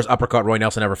it was the first uppercut Roy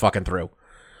Nelson ever fucking threw.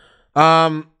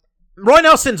 Roy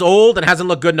Nelson's old and hasn't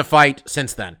looked good in a fight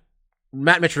since then.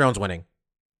 Matt Mitrione's winning.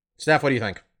 Steph, what do you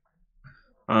think?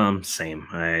 Same.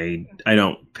 I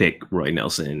don't pick Roy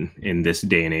Nelson in this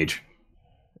day and age.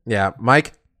 Yeah,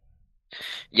 Mike?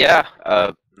 Yeah,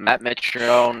 Matt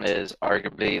Mitrione is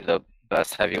arguably the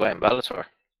best heavyweight in Bellator.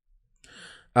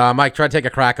 Mike, try to take a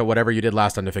crack at whatever you did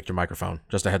last time to fix your microphone.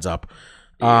 Just a heads up.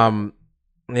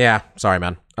 Yeah, sorry,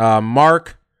 man.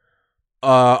 Mark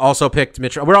also picked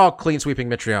Mitrione. We're all clean sweeping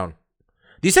Mitrione.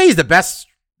 Do you say he's the best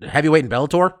heavyweight in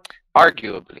Bellator?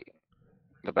 Arguably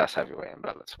the best heavyweight in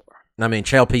Bellator. I mean,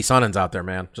 Chael P. Sonnen's out there,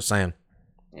 man. Just saying.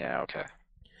 Yeah, okay.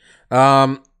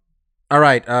 All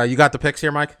right. You got the picks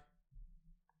here, Mike?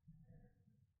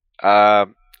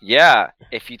 Yeah.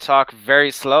 If you talk very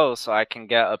slow so I can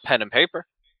get a pen and paper.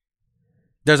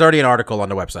 There's already an article on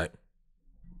the website.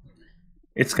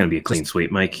 It's going to be a clean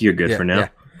sweep, Mike. You're good for now.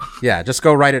 Yeah, just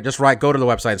go write it. Go to the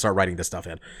website and start writing this stuff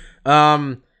in.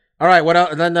 All right, what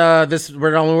else? Then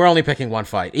we're only picking one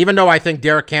fight. Even though I think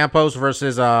Derek Campos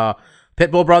versus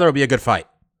Pitbull brother will be a good fight.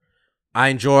 I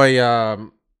enjoy I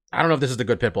don't know if this is the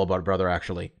good Pitbull brother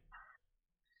actually.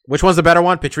 Which one's the better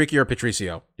one? Patricio or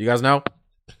Patricio? Do you guys know?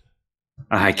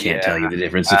 I can't tell you the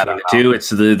difference between the two. It's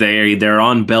they're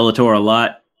on Bellator a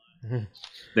lot.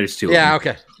 There's two. Yeah,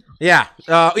 okay. Yeah.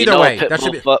 Either way, that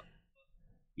should be.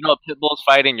 If Pitbull's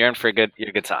fighting, you're in for a good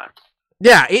time.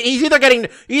 Yeah, he's either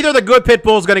the good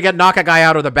Pitbull's going to knock a guy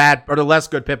out, or the less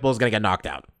good Pitbull's going to get knocked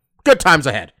out. Good times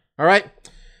ahead. All right.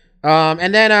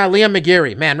 And then Liam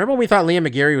McGeary. Man, remember when we thought Liam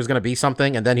McGeary was going to be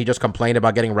something, and then he just complained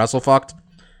about getting wrestle fucked,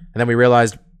 and then we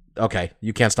realized, okay,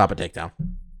 you can't stop a takedown.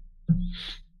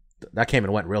 That came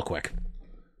and went real quick.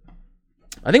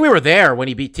 I think we were there when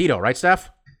he beat Tito, right,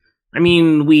 Steph? I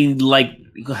mean,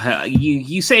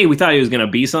 you say we thought he was going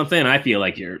to be something. I feel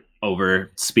like you're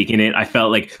over speaking it. I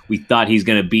felt like we thought he's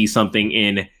going to be something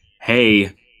in,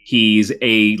 hey, he's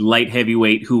a light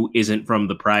heavyweight who isn't from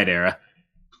the Pride era.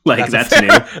 Like, that's new.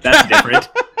 That's different.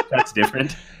 That's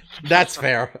different. That's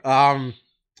fair. All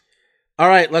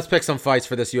right, let's pick some fights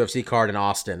for this UFC card in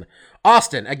Austin.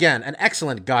 Austin, again, an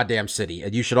excellent goddamn city,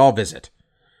 and you should all visit.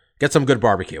 Get some good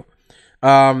barbecue.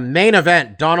 Main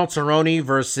event: Donald Cerrone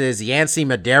versus Yancy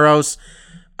Medeiros.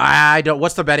 I don't.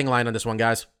 What's the betting line on this one,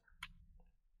 guys?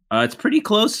 It's pretty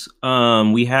close.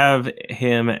 We have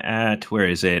him at, where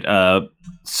is it?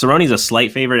 Cerrone's a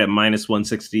slight favorite at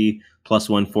 -160,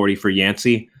 +140 for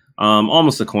Yancy.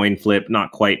 Almost a coin flip,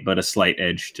 not quite, but a slight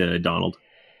edge to Donald.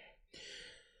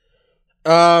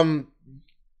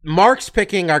 Mark's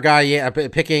picking our guy,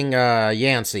 picking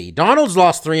Yancy. Donald's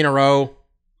lost 3 in a row.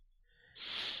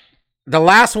 The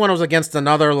last one was against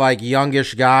another like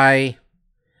youngish guy.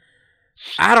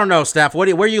 I don't know, Steph. Where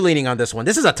are you leaning on this one?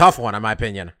 This is a tough one, in my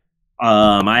opinion.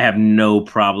 I have no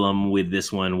problem with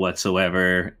this one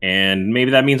whatsoever, and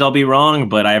maybe that means I'll be wrong,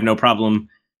 but I have no problem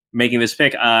making this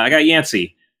pick. I got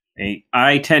Yancy.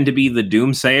 I tend to be the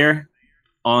doomsayer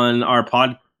on our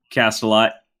podcast a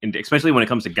lot, and especially when it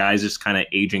comes to guys just kind of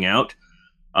aging out.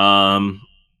 I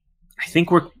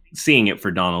think we're seeing it for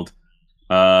Donald.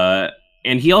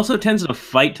 And he also tends to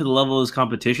fight to the level of his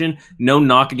competition. No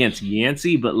knock against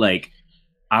Yancy, but like,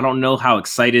 I don't know how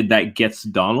excited that gets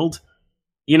Donald,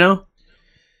 you know?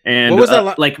 And what was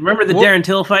that like, remember the Darren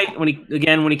Till fight when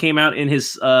he came out in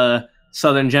his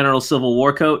Southern General Civil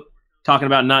War coat, talking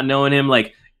about not knowing him?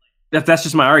 Like, that's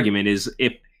just my argument. Is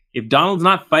if Donald's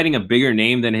not fighting a bigger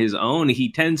name than his own,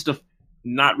 he tends to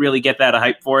not really get that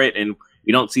hype for it, and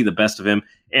we don't see the best of him.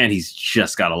 And he's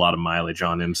just got a lot of mileage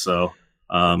on him, so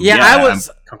I'm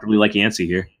comfortably like Yancy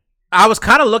here. I was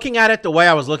kind of looking at it the way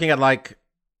I was looking at like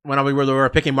when we were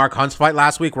picking Mark Hunt's fight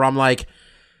last week, where I'm like,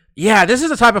 yeah, this is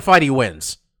the type of fight he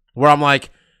wins. Where I'm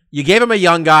like, you gave him a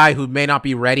young guy who may not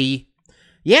be ready.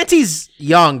 Yancy's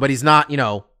young, but he's not,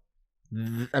 I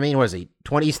mean, what is he?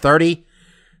 20s, 30?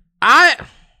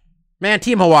 Man,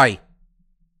 Team Hawaii.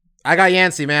 I got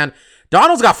Yancy, man.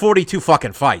 Donald's got 42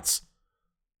 fucking fights.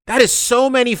 That is so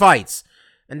many fights.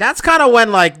 And that's kind of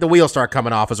when, like, the wheels start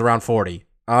coming off, is around 40.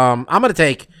 I'm going to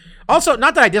take... Also,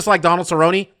 not that I dislike Donald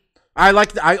Cerrone.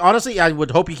 I honestly, I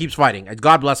would hope he keeps fighting.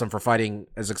 God bless him for fighting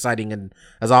as exciting and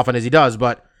as often as he does,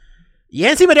 but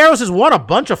Yancy Medeiros has won a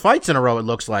bunch of fights in a row, it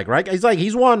looks like, right?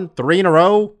 He's won 3 in a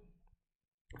row,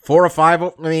 4 or 5.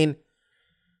 I mean,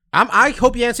 I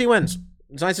hope Yancy wins.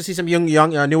 It's nice to see some young,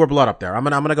 newer blood up there. I'm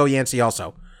gonna go Yancy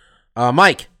also.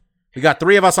 Mike, we got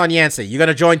 3 of us on Yancy. You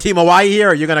gonna join Team Hawaii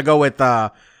here, or you gonna go with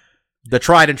the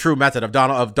tried and true method of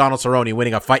Donald Cerrone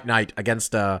winning a fight night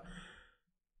against a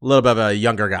little bit of a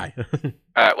younger guy? All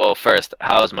right. Well, first,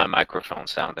 how is my microphone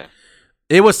sounding?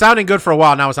 It was sounding good for a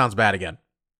while. Now it sounds bad again.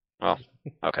 Well,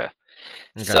 okay.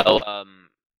 So,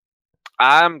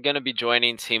 I'm gonna be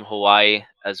joining Team Hawaii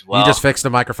as well. You just fixed the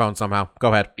microphone somehow.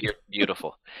 Go ahead.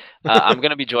 Beautiful. I'm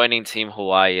gonna be joining Team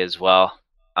Hawaii as well.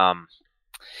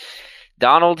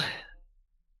 Donald,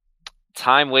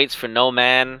 time waits for no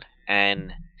man,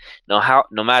 and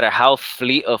no matter how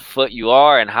fleet of foot you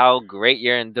are and how great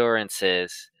your endurance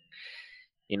is,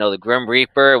 the Grim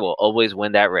Reaper will always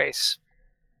win that race.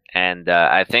 And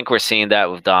I think we're seeing that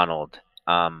with Donald.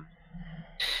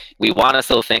 We want to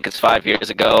still think it's 5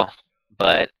 years ago,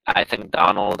 but I think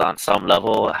Donald on some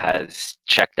level has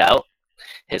checked out.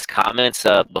 His comments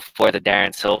before the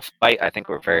Darren Till fight, I think,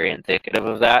 were very indicative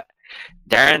of that.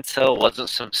 Darren Till wasn't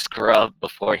some scrub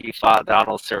before he fought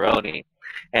Donald Cerrone.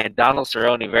 And Donald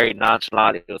Cerrone, very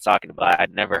nonchalant, he was talking about,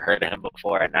 I'd never heard of him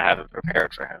before and I haven't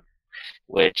prepared for him,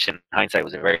 which in hindsight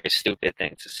was a very stupid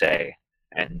thing to say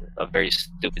and a very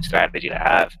stupid strategy to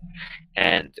have.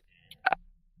 And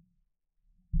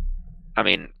I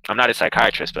mean, I'm not a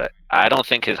psychiatrist, but I don't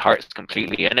think his heart is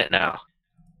completely in it now.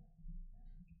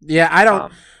 Yeah, I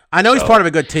don't. I know he's part of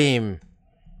a good team.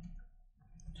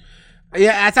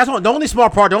 Yeah, that's one. The only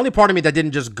part of me that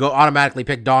didn't just go automatically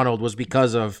pick Donald was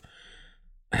because of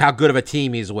how good of a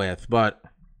team he's with. But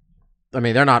I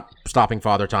mean, they're not stopping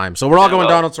Father Time, so we're all going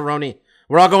Donald Cerrone.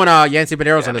 We're all going Yancy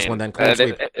Medeiros on this one. Then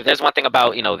if there's one thing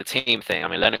about the team thing, I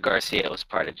mean, Leonard Garcia was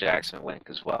part of Jackson Wink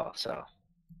as well, so.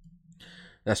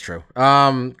 That's true.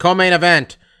 Co-main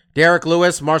event: Derek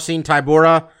Lewis, Marcin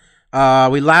Tybura.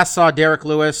 We last saw Derek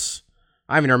Lewis.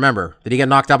 I don't even remember. Did he get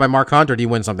knocked out by Mark Hunt, or did he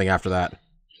win something after that?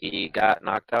 He got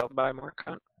knocked out by Mark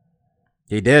Hunt.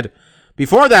 He did.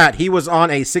 Before that, he was on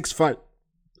a 6-fight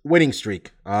winning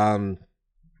streak. That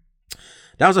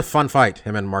was a fun fight,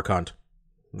 him and Mark Hunt.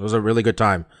 It was a really good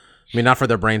time. I mean, not for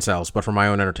their brain cells, but for my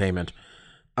own entertainment.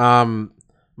 Marcin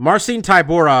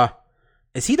Tybura.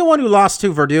 Is he the one who lost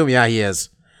to Verdum? Yeah, he is.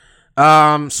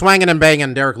 Swanging and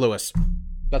banging Derek Lewis.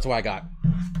 That's what I got.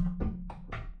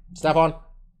 Stefan?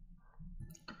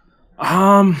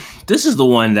 This is the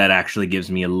one that actually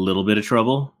gives me a little bit of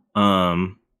trouble.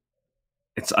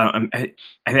 It's I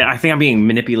think I'm being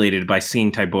manipulated by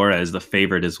seeing Tybura as the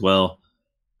favorite as well.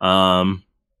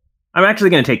 I'm actually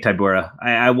going to take Tybura.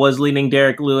 I was leaning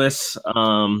Derek Lewis,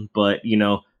 but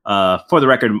for the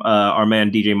record, our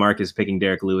man DJ Mark is picking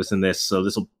Derek Lewis in this, so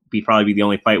this will probably be the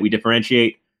only fight we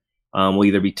differentiate. We'll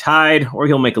either be tied or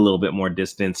he'll make a little bit more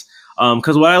distance.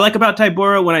 Because what I like about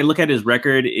Tybura when I look at his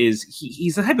record is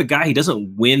he's the type of guy, he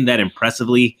doesn't win that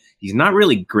impressively. He's not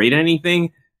really great at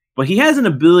anything, but he has an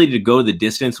ability to go the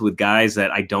distance with guys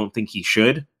that I don't think he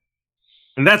should.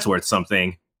 And that's worth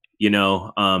something.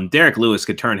 Derek Lewis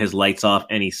could turn his lights off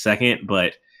any second,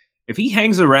 but if he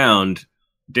hangs around,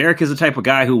 Derek is the type of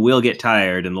guy who will get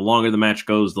tired, and the longer the match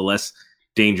goes, the less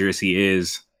dangerous he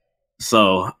is.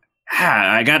 So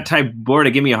I got Tybura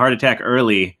to give me a heart attack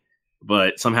early,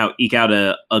 but somehow eke out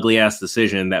a ugly ass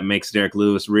decision that makes Derek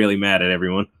Lewis really mad at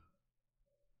everyone.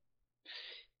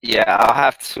 Yeah, I'll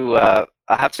have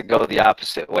to go the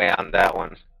opposite way on that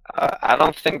one. I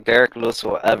don't think Derek Lewis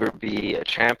will ever be a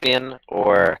champion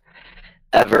or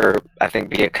ever, I think,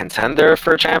 be a contender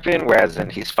for a champion, whereas then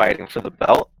he's fighting for the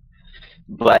belt.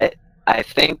 But I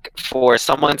think for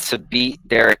someone to beat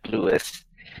Derek Lewis,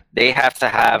 they have to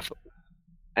have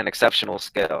an exceptional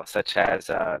skill, such as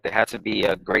they have to be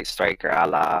a great striker a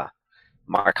la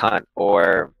Mark Hunt,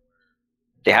 or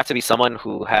they have to be someone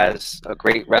who has a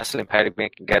great wrestling pedigree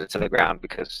and can get it to the ground,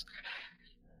 because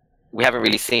we haven't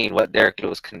really seen what Derek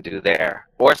Lewis can do there.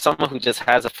 Or someone who just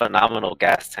has a phenomenal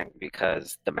gas tank,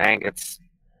 because the man gets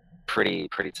pretty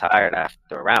tired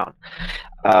after a round.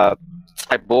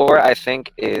 Tybura, I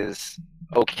think, is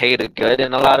okay to good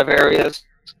in a lot of areas,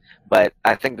 but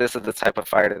I think this is the type of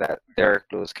fighter that Derek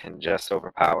Lewis can just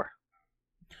overpower.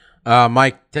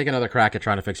 Mike, take another crack at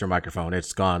trying to fix your microphone.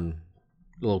 It's gone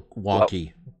a little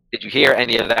wonky. Well, did you hear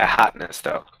any of that hotness,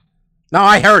 though? No,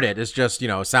 I heard it. It's just,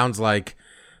 it sounds like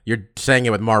you're saying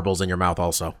it with marbles in your mouth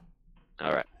also.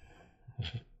 All right.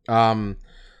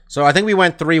 So I think we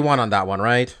went 3-1 on that one,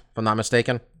 right? If I'm not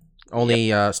mistaken.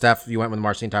 Only, Steph, you went with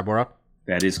Marcin Tybura?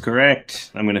 That is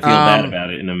correct. I'm going to feel bad about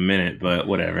it in a minute, but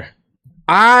whatever.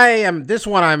 This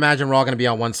one I imagine we're all going to be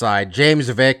on one side. James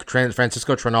Vick,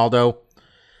 Francisco Trinaldo.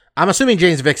 I'm assuming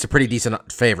James Vick's a pretty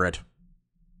decent favorite.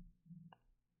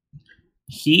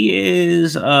 He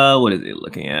is, what is he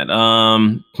looking at?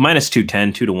 Minus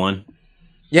 210, 2-1.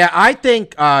 Yeah, I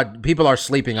think people are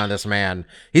sleeping on this man.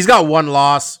 He's got one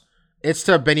loss. It's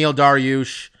to Beneil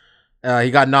Dariush.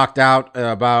 He got knocked out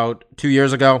about 2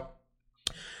 years ago.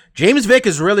 James Vick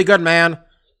is really good, man.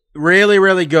 Really,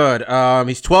 really good.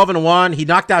 He's 12-1. He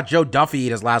knocked out Joe Duffy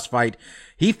in his last fight.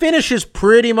 He finishes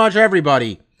pretty much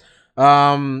everybody.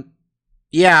 Yeah,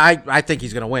 I think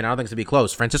he's going to win. I don't think it's going to be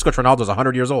close. Francisco Trinaldo's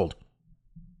 100 years old.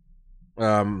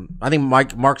 I think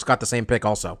Mark's got the same pick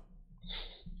also.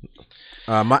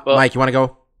 Mike, you want to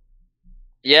go?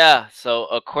 Yeah, so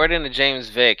according to James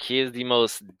Vick, he is the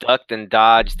most ducked and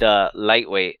dodged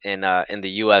lightweight in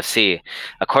the UFC.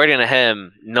 According to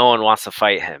him, no one wants to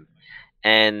fight him.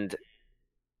 And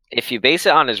if you base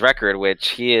it on his record, which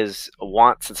he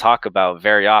wants to talk about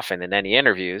very often in any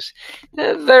interviews,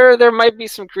 there might be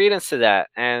some credence to that.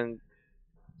 And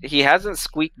he hasn't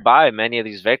squeaked by many of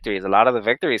these victories. A lot of the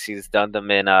victories, he's done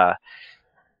them in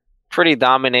pretty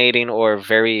dominating or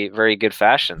very, very good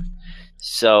fashion.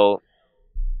 So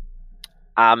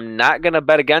I'm not going to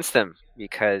bet against him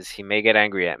because he may get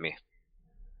angry at me.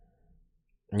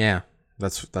 Yeah,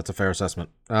 that's a fair assessment.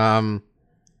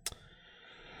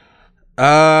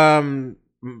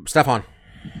 Stefan.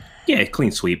 Yeah,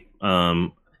 clean sweep.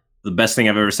 The best thing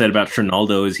I've ever said about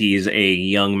Trinaldo is he's a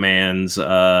young man's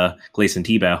Gleison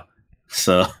Tebow.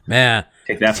 So man,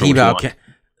 take that for what you want.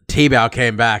 Tebow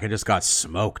came back and just got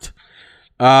smoked.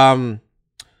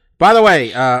 By the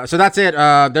way, so that's it.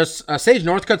 There's Sage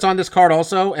Northcutt's on this card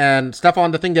also, and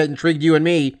Stefan, the thing that intrigued you and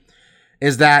me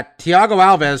is that Thiago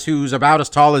Alves, who's about as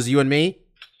tall as you and me,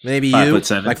 maybe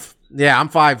 5'7". Yeah, I'm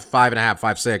 5'5" and a half,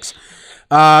 5'6".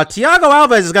 Thiago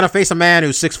Alves is gonna face a man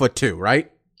who's 6'2", right?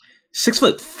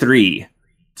 6'3".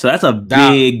 So that's a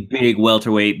big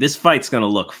welterweight. This fight's gonna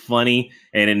look funny.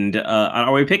 And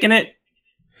are we picking it?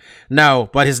 No,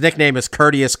 but his nickname is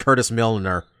Courteous Curtis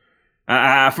Milner.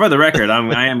 For the record,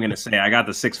 I am gonna say I got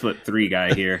the 6'3"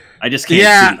 guy here. I just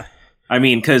can't see. I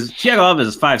mean, because Thiago Alves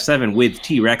is 5'7" with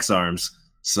T-Rex arms,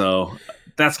 so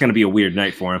that's gonna be a weird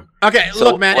night for him. Okay, so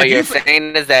look, man. What you're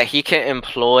saying is that he can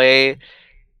employ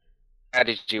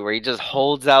strategy where he just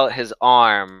holds out his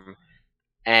arm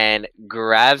and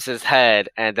grabs his head,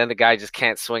 and then the guy just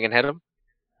can't swing and hit him.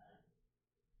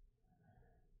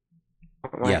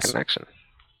 Yes. Connection.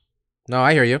 No,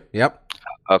 I hear you. Yep.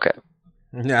 Okay.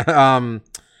 Yeah.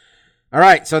 All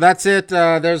right, so that's it.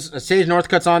 There's Sage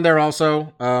Northcutt's on there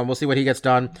also. We'll see what he gets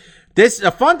done.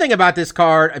 A fun thing about this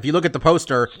card, if you look at the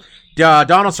poster,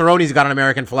 Donald Cerrone's got an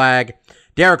American flag.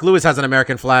 Derek Lewis has an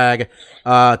American flag.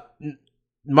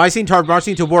 Marcin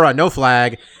Tybura, no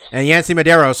flag. And Yancy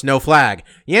Medeiros, no flag.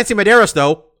 Yancy Medeiros,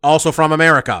 though, also from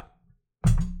America.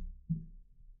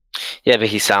 Yeah, but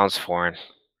he sounds foreign.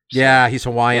 Yeah, he's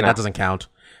Hawaiian. You know. That doesn't count.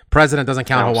 President doesn't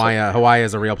count No, Hawaii. Hawaii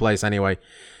is a real place anyway.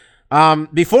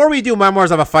 Before we do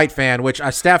Memoirs of a Fight Fan, which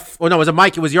Steph... Oh, no, was it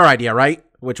Mike? It was your idea, right?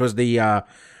 Which was the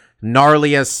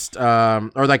gnarliest...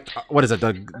 or like, what is it?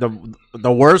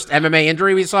 The worst MMA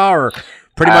injury we saw? Or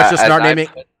pretty much just start naming...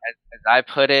 As I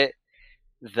put it,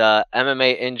 the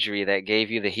MMA injury that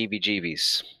gave you the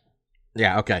heebie-jeebies.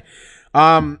 Yeah, okay.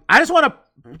 I just want to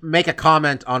make a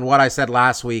comment on what I said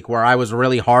last week where I was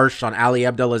really harsh on Ali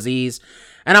Abdelaziz.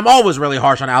 And I'm always really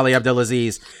harsh on Ali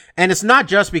Abdelaziz. And it's not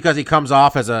just because he comes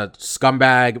off as a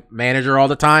scumbag manager all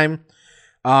the time.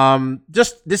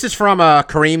 This is from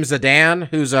Kareem Zidane,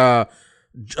 who's a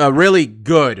really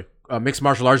good mixed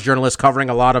martial arts journalist covering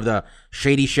a lot of the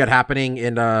shady shit happening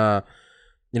in, I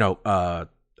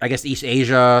guess East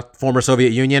Asia, former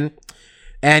Soviet Union.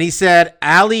 And he said,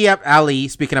 Ali,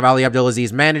 speaking of Ali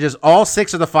Abdelaziz, manages all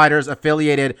 6 of the fighters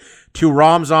affiliated to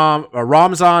Ramzan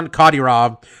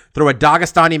Kadyrov through a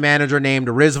Dagestani manager named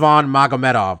Rizvan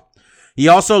Magomedov. He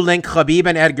also linked Khabib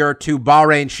and Edgar to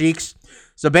Bahrain Sheikhs.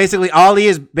 So basically, Ali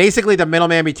is basically the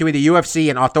middleman between the UFC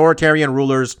and authoritarian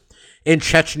rulers in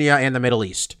Chechnya and the Middle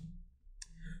East.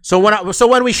 So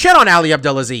when we shit on Ali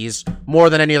Abdelaziz more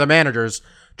than any of the managers,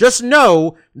 just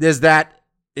know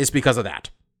it's because of that.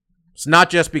 It's not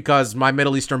just because my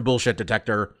Middle Eastern bullshit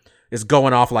detector is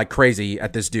going off like crazy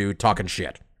at this dude talking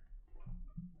shit.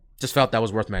 Just felt that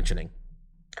was worth mentioning.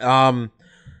 All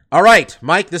right,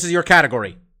 Mike, this is your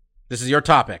category. This is your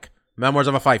topic. Memoirs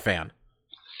of a Fight Fan.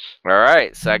 All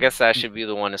right, so I guess I should be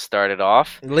the one to start it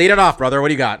off. Lead it off, brother. What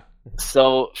do you got?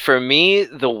 So for me,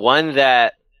 the one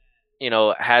that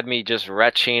had me just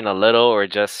retching a little, or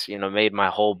just made my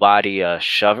whole body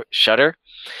shudder,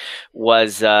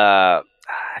 was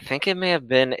I think it may have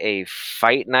been a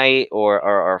Fight Night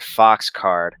or Fox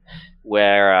card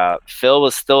where Phil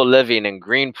was still living in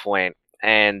Greenpoint,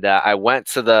 and I went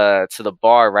to the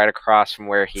bar right across from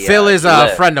where he. Phil is a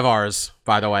lived. friend of ours,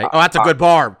 by the way. Oh, that's a good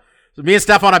bar. So me and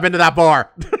Stefan have been to that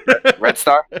bar. Red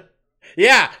Star.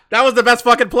 Yeah, that was the best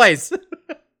fucking place.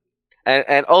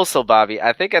 And also, Bobby,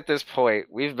 I think at this point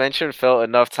we've mentioned Phil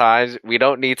enough times. We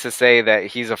don't need to say that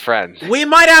he's a friend. We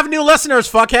might have new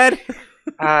listeners, fuckhead.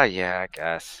 Yeah, I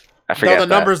guess. I forget. No, the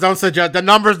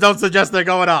numbers don't suggest they're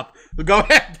going up. Go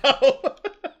ahead, though.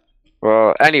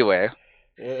 Well, anyway.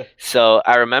 So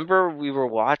I remember we were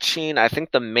watching, I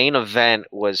think the main event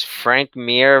was Frank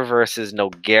Mir versus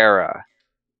Nogueira.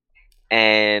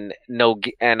 And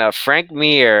Frank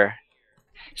Mir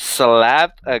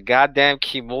slapped a goddamn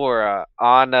Kimura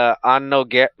on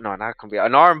Nogueira. No, not Kimura.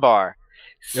 An armbar.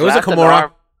 It was a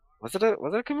Kimura. Was it a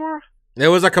Kimura? It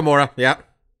was a Kimura, yeah.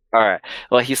 All right.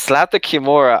 Well, he slapped the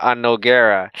Kimura on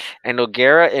Nogueira, and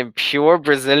Nogueira, in pure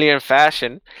Brazilian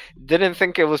fashion, didn't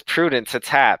think it was prudent to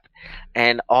tap.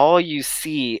 And all you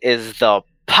see is the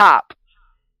pop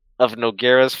of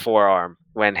Nogueira's forearm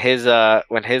when his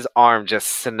arm just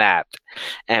snapped.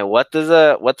 And what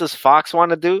does Fox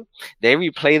want to do? They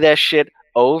replay that shit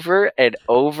over and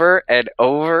over and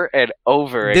over and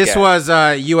over again. This was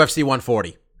UFC 140.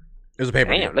 It was a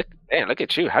pay-per-view. Damn, look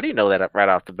at you. How do you know that right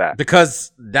off the bat?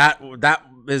 Because I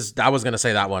was going to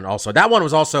say that one also. That one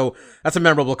was also, that's a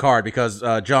memorable card because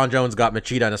John Jones got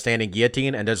Machida in a standing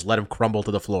guillotine and just let him crumble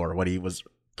to the floor when he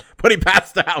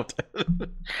passed out.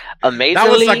 Amazingly, that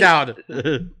was stuck out.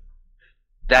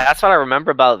 That's what I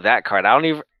remember about that card. I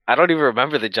don't even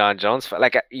remember the John Jones fight.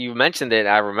 Like you mentioned it,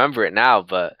 I remember it now,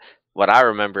 but what I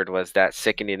remembered was that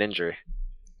sickening injury.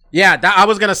 Yeah, I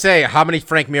was going to say how many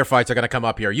Frank Mir fights are going to come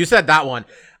up here. You said that one.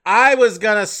 I was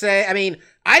going to say,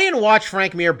 I didn't watch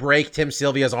Frank Mir break Tim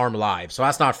Sylvia's arm live, so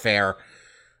that's not fair.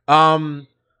 I'll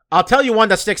tell you one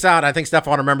that sticks out. I think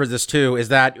Stefan remembers this too, is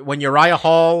that when Uriah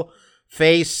Hall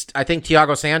faced, I think,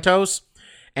 Thiago Santos,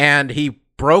 and he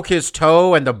broke his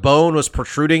toe and the bone was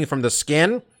protruding from the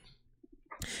skin,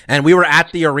 and we were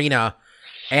at the arena,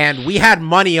 and we had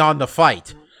money on the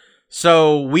fight.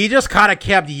 So we just kind of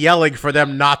kept yelling for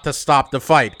them not to stop the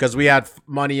fight because we had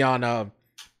money on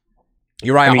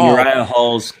Uriah Hall. Uriah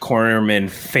Hall's cornerman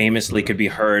famously could be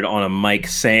heard on a mic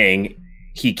saying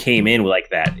he came in like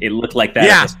that. It looked like that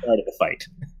at the start of the fight.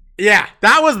 Yeah,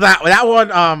 that was that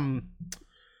one.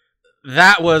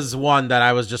 That was one that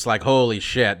I was just like, holy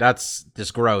shit, that's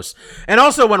just gross. And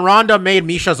also when Ronda made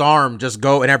Misha's arm just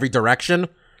go in every direction,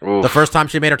 The first time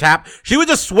she made her tap, she was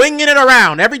just swinging it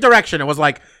around every direction. It was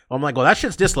like, I'm like, well, that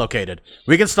shit's dislocated.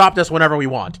 We can stop this whenever we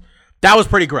want. That was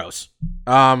pretty gross.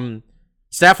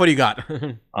 Steph, what do you got?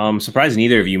 Surprised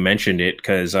neither of you mentioned it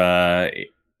because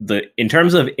in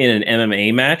terms of in an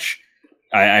MMA match,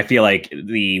 I feel like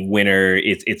the winner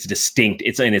it's distinct.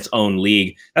 It's in its own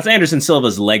league. That's Anderson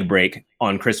Silva's leg break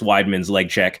on Chris Weidman's leg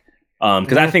check. Because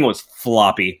that thing was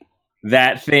floppy.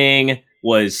 That thing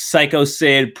was Psycho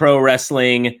Sid pro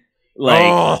wrestling.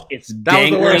 Like it's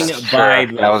dangling by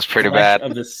the that was pretty bad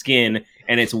of the skin,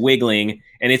 and it's wiggling,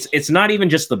 and it's not even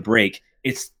just the break.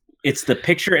 It's the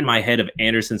picture in my head of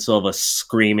Anderson Silva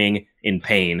screaming in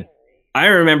pain. I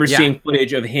remember seeing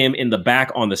footage of him in the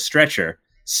back on the stretcher,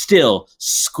 still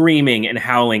screaming and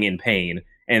howling in pain.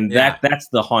 And that's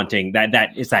the haunting.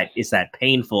 It's that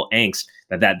painful angst.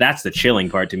 That's the chilling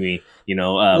part to me. You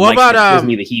know, what about gives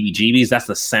me the heebie-jeebies. That's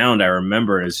the sound I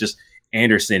remember. Is just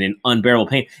Anderson in unbearable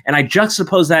pain. And I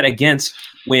juxtapose that against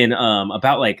when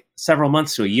about like several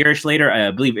months to a yearish later,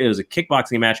 I believe it was a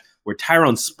kickboxing match where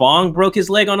Tyrone Spong broke his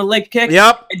leg on a leg kick.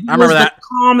 Yep, I remember that. The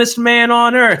calmest man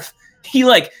on earth. He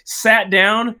like sat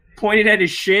down, pointed at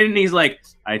his shin, and he's like,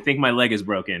 "I think my leg is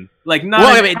broken." Like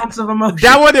not an ounce of emotion.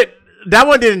 That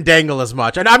one didn't dangle as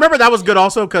much. And I remember that was good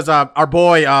also because our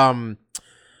boy,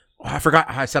 I forgot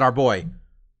I said our boy,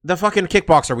 the fucking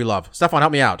kickboxer we love. Stefan,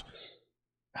 help me out.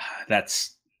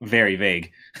 That's very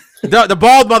vague. The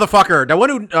bald motherfucker, the one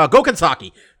who Gokhan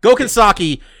Saki. Gokhan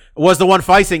Saki was the one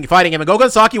fighting him, and Gokhan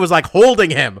Saki was like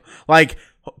holding him, like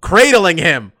cradling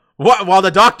him while the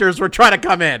doctors were trying to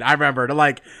come in. I remember they're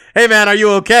like, "Hey man, are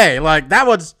you okay?" Like that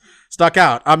one's stuck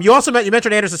out. You also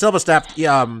mentioned Anderson Silva, Steph.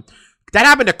 That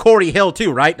happened to Corey Hill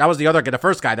too, right? That was the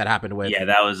first guy that happened with. Yeah,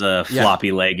 that was a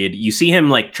floppy-legged. You see him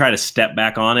like try to step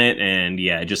back on it, and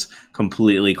it just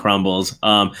completely crumbles.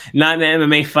 Not an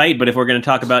MMA fight, but if we're going to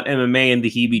talk about MMA and the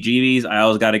heebie-jeebies, I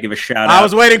always got to give a shout out. I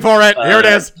was waiting for it. Here it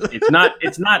is. It's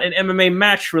not an MMA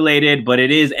match related, but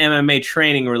it is MMA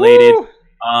training related.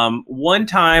 One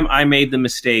time, I made the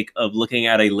mistake of looking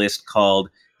at a list called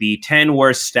the 10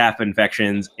 worst staph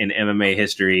infections in MMA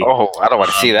history. Oh, I don't want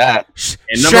to see that.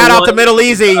 Shout out to Middle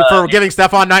Easy for giving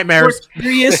Stefan nightmares. If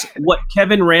you're curious what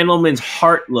Kevin Randleman's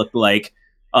heart looked like,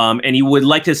 and you would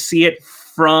like to see it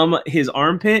from his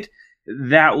armpit,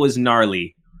 that was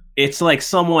gnarly. It's like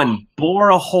someone bore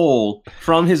a hole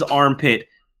from his armpit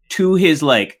to his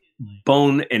like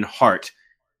bone and heart.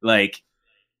 Like,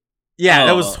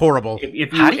 that was horrible.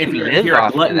 If you're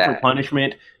a glutton for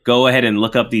punishment, go ahead and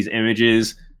look up these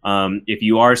images. If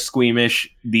you are squeamish,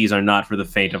 these are not for the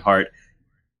faint of heart.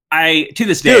 To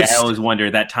this day, I always wonder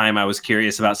that time I was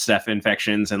curious about staph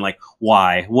infections and like,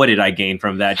 why? What did I gain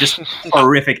from that? Just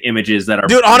horrific images that are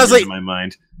honestly in my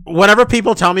mind. Whenever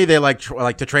people tell me they like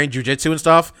to train jujitsu and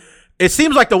stuff, it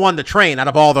seems like the one to train out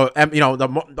of all the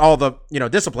all the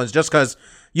disciplines, just because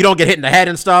you don't get hit in the head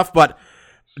and stuff. But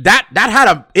that had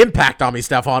an impact on me,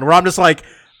 Stefan, where I'm just like,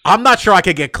 I'm not sure I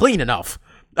could get clean enough.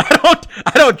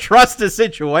 I don't trust the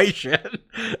situation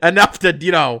enough to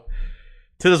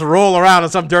just roll around on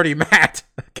some dirty mat.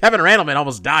 Kevin Randleman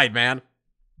almost died, man.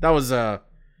 That was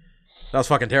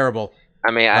fucking terrible.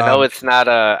 I mean, I know it's not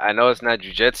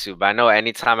jujitsu, but I know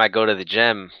anytime I go to the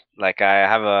gym, like I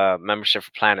have a membership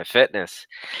for Planet Fitness,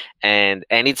 and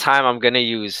anytime I'm gonna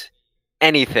use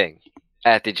anything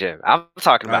at the gym, I'm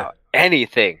talking about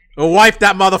anything. Wipe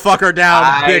that motherfucker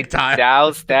down big time.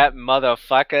 Douse that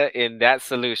motherfucker in that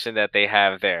solution that they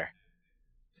have there.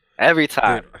 Every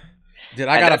time. Dude,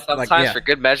 I gotta sometimes for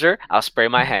good measure, I'll spray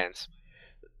my hands.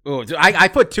 Oh, dude, I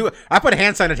put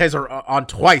hand sanitizer on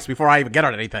twice before I even get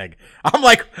on anything.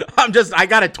 I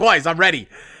got it twice. I'm ready.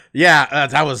 Yeah,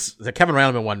 that was the Kevin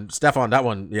Randleman one. Stefan, that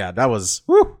one. Yeah, that was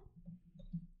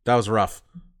rough.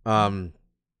 All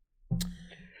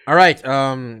right.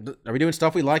 Are we doing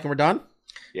stuff we like and we're done?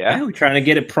 Yeah, we're trying to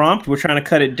get it prompt. We're trying to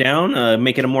cut it down,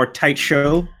 make it a more tight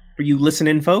show for you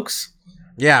listening, folks.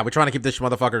 Yeah, we're trying to keep this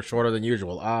motherfucker shorter than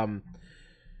usual.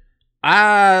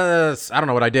 I don't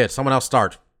know what I did. Someone else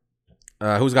start.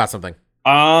 Who's got something?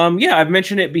 I've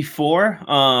mentioned it before.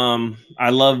 I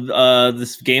love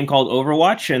this game called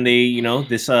Overwatch, and they,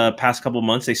 this past couple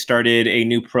months they started a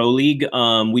new pro league.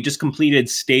 We just completed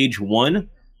stage 1.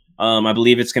 I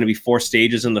believe it's going to be 4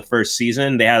 stages in the first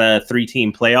season. They had a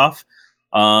 3-team playoff.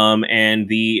 And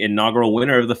the inaugural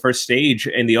winner of the first stage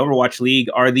in the Overwatch League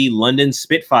are the London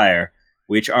Spitfire,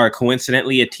 which are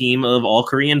coincidentally a team of all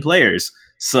Korean players.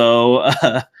 So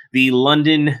the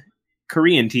London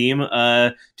Korean team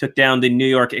took down the New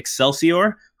York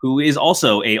Excelsior, who is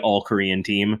also a all Korean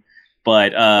team.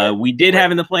 But we did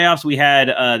have in the playoffs, we had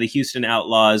the Houston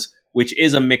Outlaws, which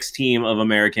is a mixed team of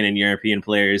American and European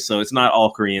players. So it's not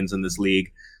all Koreans in this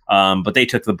league, but they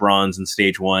took the bronze in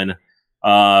stage 1.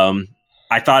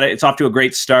 I thought it's off to a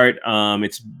great start.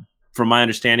 It's, from my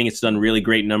understanding, it's done really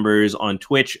great numbers on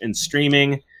Twitch and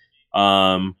streaming.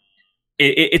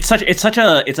 It's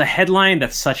a headline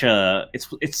that's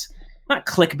it's not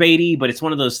clickbaity, but it's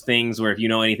one of those things where if you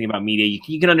know anything about media,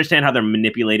 you can understand how they're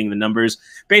manipulating the numbers.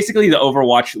 Basically, the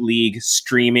Overwatch League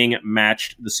streaming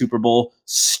matched the Super Bowl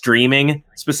streaming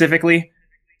specifically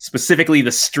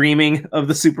the streaming of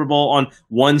the Super Bowl on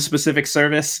one specific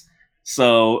service.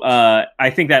 So I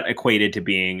think that equated to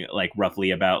being like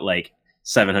roughly about like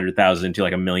 700,000 to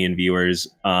like 1 million viewers.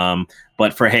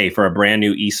 But for a brand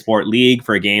new esport league,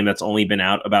 for a game that's only been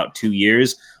out about 2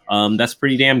 years, that's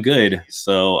pretty damn good.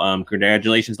 So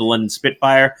congratulations to London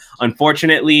Spitfire.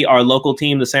 Unfortunately, our local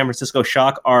team, the San Francisco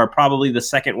Shock, are probably the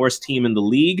second worst team in the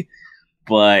league.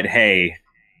 But hey,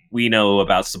 we know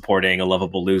about supporting a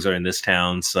lovable loser in this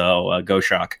town. So go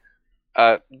Shock.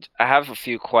 I have a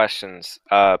few questions.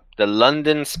 The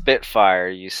London Spitfire,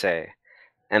 you say,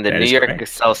 and the New York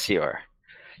Excelsior,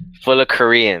 full of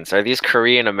Koreans. Are these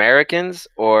Korean Americans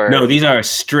or no? These are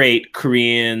straight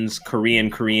Koreans,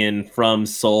 Korean from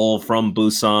Seoul, from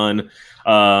Busan.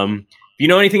 If you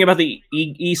know anything about the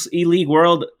E-League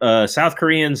world, South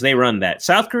Koreans, they run that.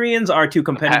 South Koreans are too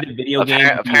competitive video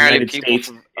games.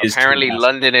 Apparently,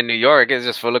 London and New York is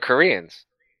just full of Koreans.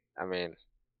 I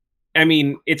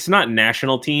mean, it's not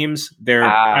national teams; they're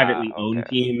privately owned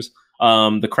teams.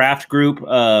 The Kraft Group,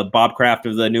 Bob Kraft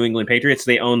of the New England Patriots,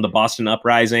 they own the Boston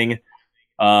Uprising.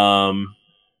 I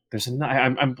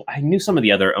knew some of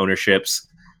the other ownerships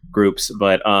groups,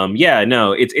 but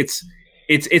it's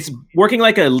working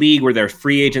like a league where there are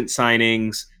free agent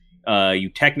signings. You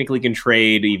technically can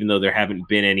trade, even though there haven't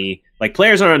been any. Like,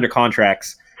 players are under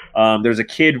contracts. There's a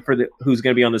kid who's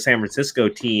going to be on the San Francisco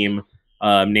team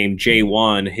named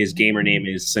J1. His gamer name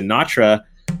is Sinatra.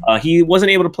 He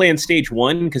wasn't able to play in stage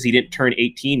 1 because he didn't turn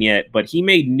 18 yet, but he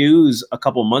made news a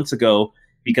couple months ago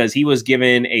because he was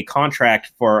given a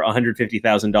contract for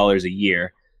 $150,000 a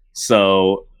year.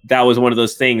 So that was one of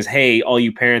those things. Hey, all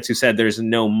you parents who said there's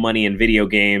no money in video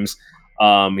games,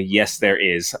 yes, there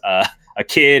is. A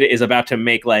kid is about to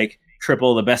make like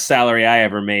triple the best salary I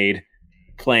ever made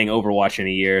playing Overwatch in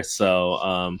a year.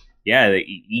 So the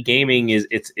e-gaming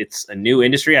it's a new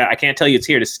industry. I can't tell you it's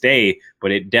here to stay,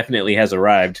 but it definitely has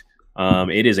arrived.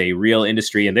 It is a real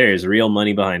industry, and there is real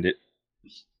money behind it.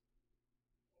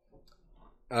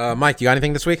 Mike, do you got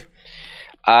anything this week?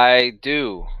 I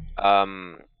do.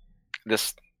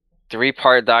 This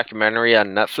 3-part documentary on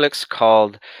Netflix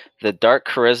called "The Dark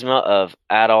Charisma of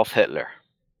Adolf Hitler."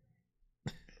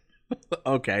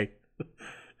 Okay.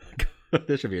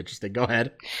 This should be interesting. Go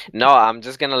ahead. No, I'm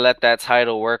just gonna let that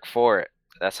title work for it.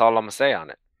 That's all I'm gonna say on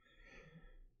it.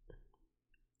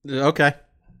 Okay,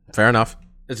 fair enough.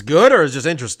 It's good, or it's just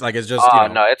interesting? Like, it's just.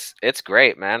 No, it's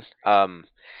great, man.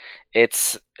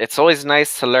 It's always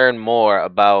nice to learn more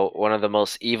about one of the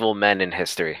most evil men in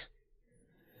history.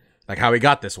 Like how he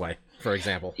got this way, for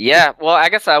example. Yeah, well, I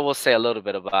guess I will say a little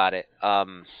bit about it.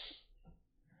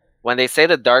 When they say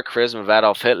the dark charisma of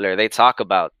Adolf Hitler, they talk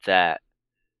about that.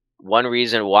 One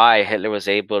reason why Hitler was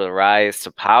able to rise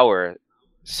to power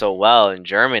so well in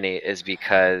Germany is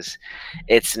because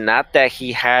it's not that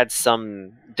he had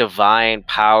some divine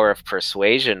power of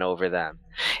persuasion over them.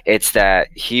 It's that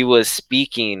he was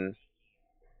speaking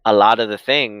a lot of the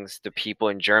things the people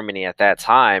in Germany at that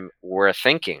time were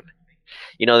thinking.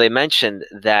 You know, they mentioned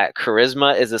that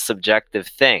charisma is a subjective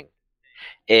thing.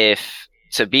 If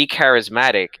to be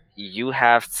charismatic, you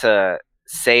have to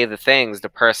say the things the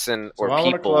person or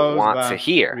people want to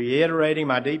hear. Reiterating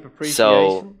my deep appreciation.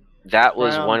 So that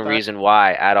was one reason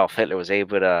why Adolf Hitler was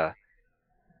able to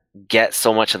get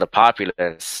so much of the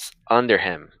populace under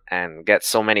him and get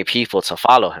so many people to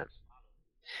follow him.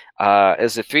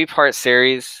 It's a 3-part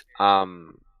series.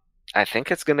 I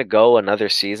think it's going to go another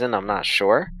season. I'm not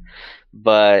sure.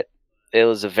 But it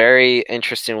was a very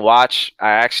interesting watch.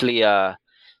 I actually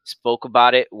spoke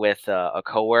about it with a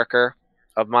coworker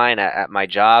of mine at my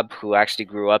job who actually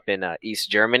grew up in East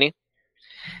Germany.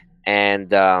 And,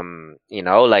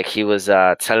 like he was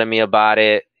telling me about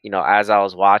it, as I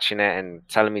was watching it, and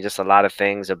telling me just a lot of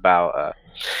things about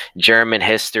German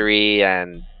history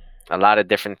and a lot of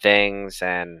different things.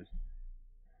 And,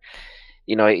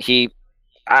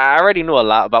 I already knew a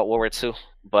lot about World War II,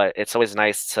 but it's always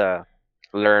nice to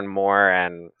learn more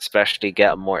and especially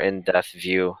get a more in-depth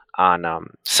view on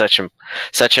such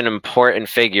an important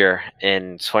figure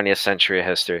in 20th century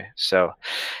history. So,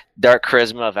 Dark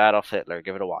Charisma of Adolf Hitler.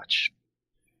 Give it a watch.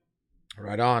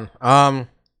 Right on. I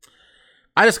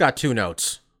just got 2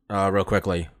 notes. real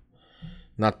quickly.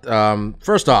 Not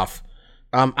first off,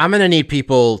 I'm gonna need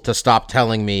people to stop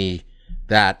telling me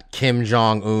that Kim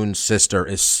Jong Un's sister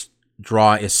is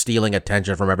stealing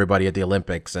attention from everybody at the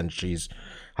Olympics, and she's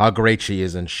how great she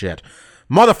is and shit.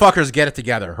 Motherfuckers, get it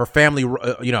together. Her family,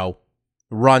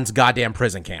 runs goddamn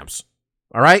prison camps.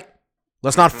 All right,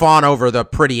 let's not fawn over the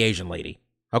pretty Asian lady.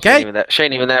 Okay, She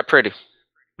ain't even that pretty.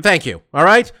 thank you. All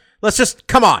right, let's just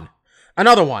come on.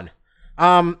 Another one.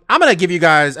 I'm gonna give you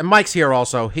guys, and Mike's here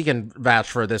also. He can vouch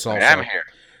for this also. I'm here.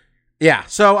 Yeah.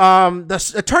 So,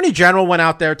 the Attorney General went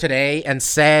out there today and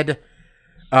said,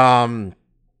 that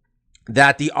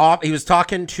he was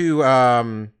talking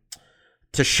to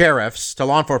sheriffs, to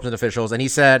law enforcement officials, and he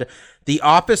said the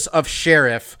office of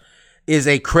sheriff is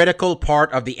a critical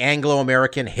part of the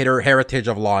Anglo-American heritage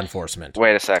of law enforcement.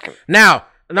 Wait a second. Now,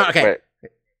 no, okay. Wait.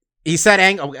 He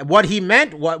said what he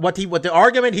meant, what the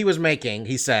argument he was making,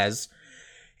 he says,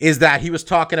 is that he was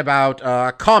talking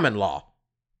about common law,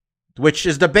 which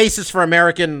is the basis for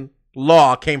American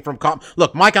law came from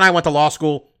look, Mike and I went to law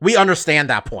school. We understand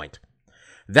that point.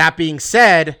 That being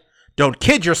said, don't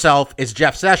kid yourself, it's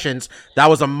Jeff Sessions. That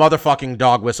was a motherfucking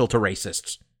dog whistle to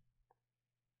racists.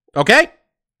 Okay?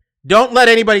 Don't let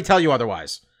anybody tell you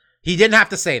otherwise. He didn't have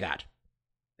to say that.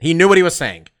 He knew what he was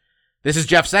saying. This is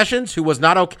Jeff Sessions, who was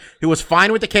who was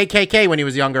fine with the KKK when he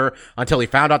was younger until he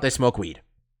found out they smoke weed.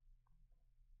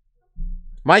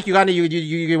 Mike, you want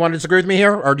to disagree with me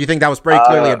here, or do you think that was very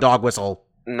clearly a dog whistle?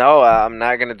 No, I'm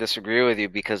not going to disagree with you,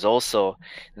 because also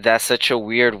that's such a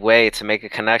weird way to make a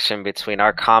connection between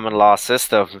our common law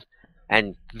system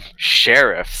and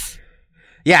sheriffs.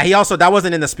 Yeah, he also, that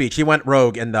wasn't in the speech. He went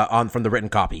rogue from the written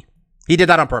copy. He did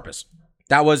that on purpose.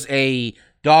 That was a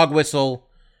dog whistle.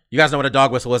 You guys know what a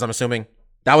dog whistle is, I'm assuming.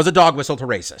 That was a dog whistle to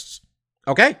racists.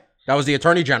 Okay? That was the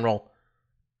Attorney General.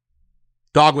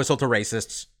 Dog whistle to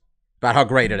racists about how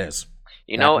great it is.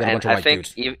 You know, and I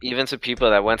think even to people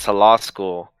that went to law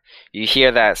school, you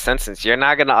hear that sentence, you're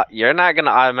not gonna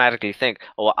automatically think,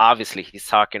 oh, well, obviously he's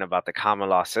talking about the common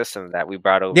law system that we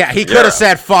brought over. Yeah, he could have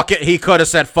said fuck it. He could have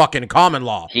said fucking common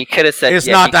law. He could have said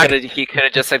he could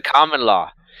have just said common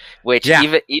law, which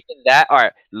even that, all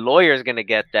right, lawyers gonna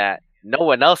get that. No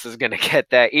one else is gonna get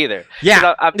that either.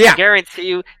 Yeah, I guarantee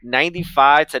you,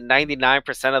 95 to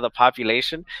 99% of the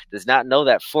population does not know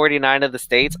that 49 of the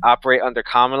states operate under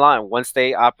common law and one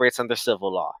state operates under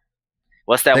civil law.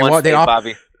 What's that one state,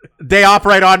 Bobby? They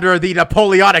operate under the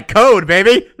Napoleonic Code,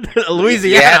 baby.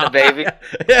 Louisiana, baby.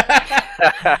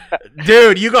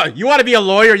 Dude, you want to be a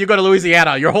lawyer? You go to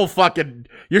Louisiana.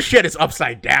 Your shit is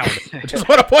upside down. I just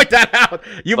want to point that out.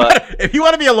 If you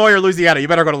want to be a lawyer in Louisiana, you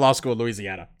better go to law school in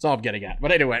Louisiana. That's all I'm getting at.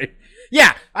 But anyway,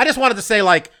 yeah, I just wanted to say,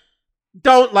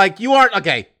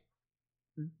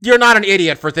 you're not an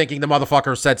idiot for thinking the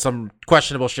motherfucker said some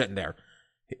questionable shit in there.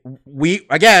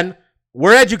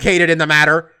 We're educated in the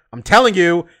matter. I'm telling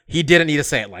you, he didn't need to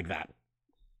say it like that.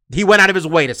 He went out of his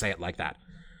way to say it like that.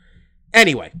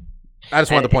 Anyway, I just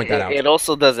wanted to point that out. It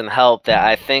also doesn't help that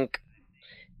I think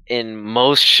in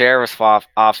most sheriff's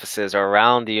offices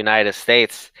around the United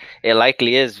States, it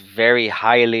likely is very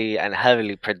highly and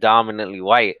heavily predominantly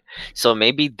white. So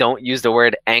maybe don't use the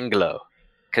word Anglo.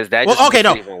 Because that makes it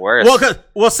even worse.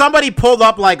 Well, somebody pulled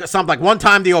up one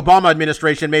time the Obama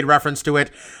administration made reference to it,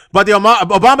 but the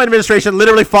Obama administration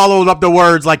literally followed up the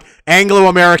words like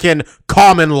Anglo-American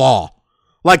common law.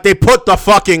 Like they put the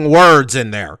fucking words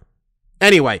in there.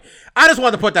 Anyway, I just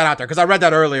wanted to put that out there because I read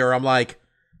that earlier. I'm like,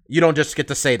 you don't just get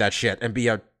to say that shit and be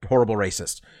a horrible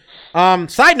racist.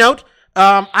 Side note,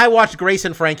 I watched Grace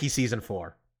and Frankie season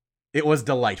 4. It was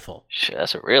delightful. Shit,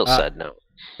 that's a real side note.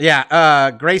 Yeah,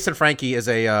 Grace and Frankie is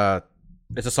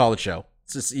it's a solid show.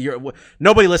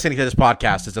 Nobody listening to this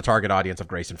podcast is the target audience of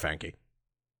Grace and Frankie.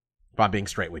 If I'm being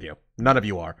straight with you, none of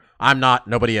you are. I'm not.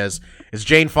 Nobody is. It's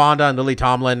Jane Fonda and Lily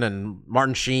Tomlin and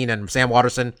Martin Sheen and Sam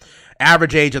Waterston.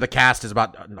 Average age of the cast is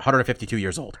about 152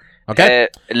 years old. Okay.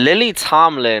 Lily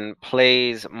Tomlin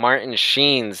plays Martin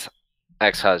Sheen's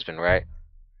ex-husband, right?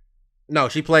 No,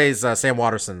 she plays Sam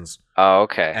Waterston's. Oh,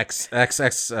 okay. Ex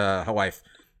wife.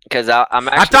 Because I'm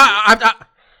actually.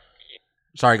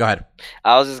 Sorry, go ahead.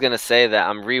 I was just gonna say that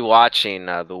I'm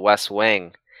rewatching The West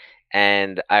Wing,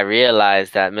 and I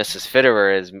realized that Mrs.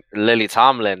 Fitterer is Lily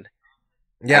Tomlin.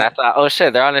 Yeah. And I thought, oh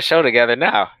shit, they're on a show together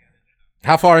now.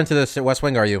 How far into this West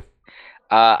Wing are you?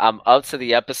 I'm up to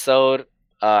the episode.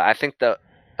 I think the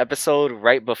episode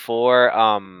right before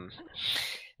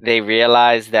they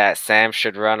realized that Sam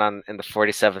should run in the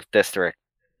 47th district.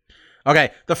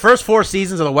 Okay, the first 4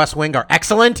 seasons of The West Wing are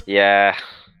excellent. Yeah.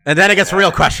 And then it gets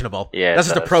real questionable. Yeah. That's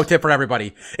just a pro tip for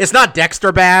everybody. It's not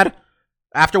Dexter bad.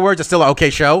 Afterwards, it's still an okay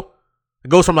show. It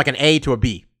goes from like an A to a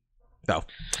B. though.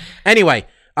 Anyway,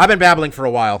 I've been babbling for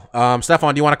a while.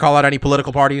 Stefan, do you want to call out any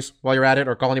political parties while you're at it,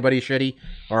 or call anybody shitty,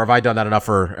 or have I done that enough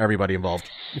for everybody involved?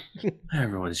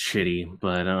 Everyone's shitty,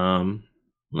 but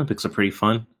Olympics are pretty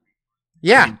fun.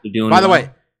 Yeah. They're doing By the well.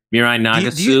 way, Mirai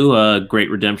Nagasu, great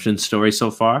redemption story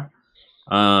so far.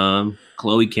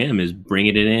 Chloe Kim is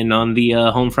bringing it in on the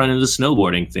home front of the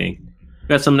snowboarding thing.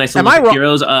 Got some nice Olympic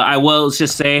heroes. I will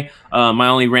just say my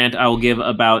only rant I will give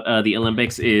about the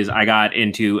Olympics is I got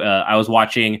into I was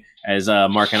watching, as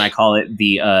Mark and I call it,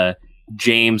 the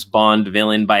James Bond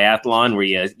villain biathlon,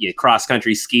 where you cross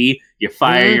country ski, you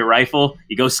fire your rifle,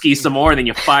 you go ski some more, then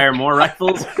you fire more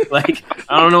rifles. Like,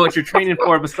 I don't know what you're training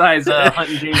for besides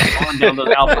hunting James Bond down those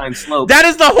alpine slopes. That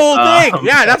is the whole thing.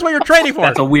 Yeah, that's what you're training for.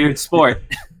 That's a weird sport.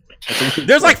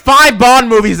 There's like 5 Bond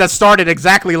movies that started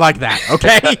exactly like that.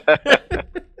 Okay.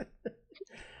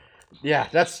 Yeah,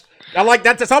 that's. I like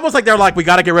that. It's almost like they're like, we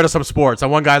got to get rid of some sports.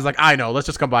 And one guy's like, I know, let's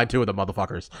just combine 2 of the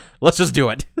motherfuckers. Let's just do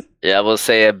it. Yeah, I will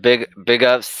say a big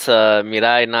ups to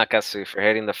Mirai Nakasu for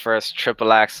hitting the first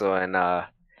triple axel in the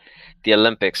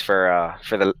Olympics for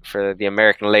the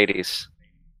American ladies.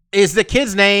 Is the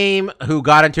kid's name who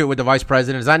got into it with the vice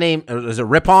president? Is it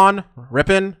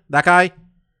Rippin? That guy,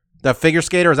 the figure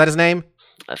skater. Is that his name?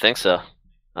 I think so.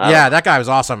 Yeah, that guy was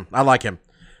awesome. I like him.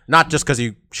 Not just because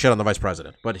he shit on the vice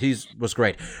president, but was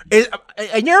great. By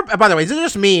the way, is it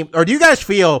just me, or do you guys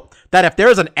feel that if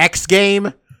there's an X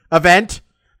game event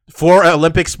for an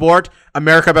Olympic sport,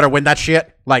 America better win that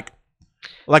shit? Like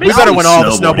we better win all the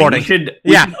snowboarding. We should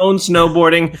own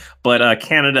snowboarding, but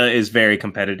Canada is very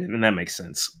competitive, and that makes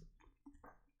sense.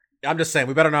 I'm just saying,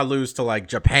 we better not lose to like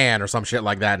Japan or some shit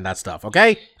like that and that stuff.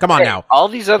 Okay, come on now. All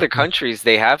these other countries,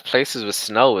 they have places with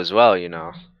snow as well. You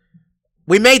know.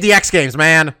 We made the X Games,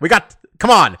 man. Come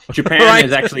on. Japan right?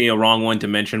 is actually a wrong one to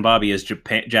mention, Bobby, as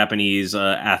Japanese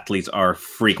athletes are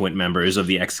frequent members of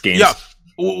the X Games. Yeah,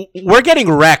 we're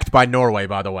getting wrecked by Norway,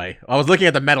 by the way. I was looking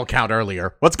at the medal count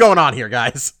earlier. What's going on here,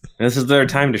 guys? This is their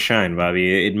time to shine,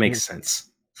 Bobby. It makes sense.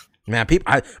 Man,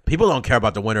 people don't care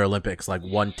about the Winter Olympics like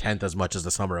 1/10 as much as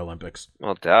the Summer Olympics.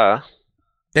 Well, duh.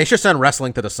 They should send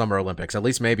wrestling to the Summer Olympics. At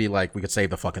least maybe like we could save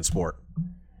the fucking sport.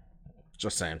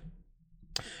 Just saying.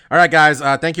 All right, guys.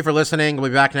 Thank you for listening.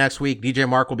 We'll be back next week. DJ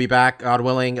Mark will be back, God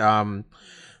willing.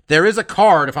 There is a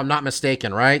card, if I'm not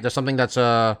mistaken, right? There's something that's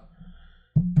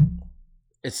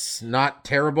it's not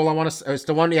terrible. I want to. It's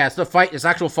the one. Yeah, it's the fight. It's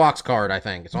actual Fox card. I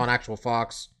think it's on actual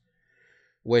Fox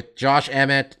with Josh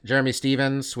Emmett, Jeremy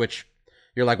Stevens. Which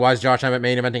you're like, why is Josh Emmett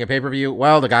main eventing a pay per view?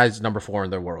 Well, the guy's number 4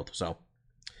 in the world. So.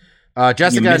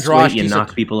 Jessica and Andrade. You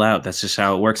knock people out. That's just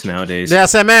how it works nowadays.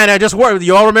 Yes, man. I just worked.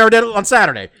 You all remember that on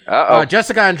Saturday.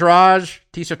 Jessica Andrade,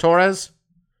 Tisha Torres.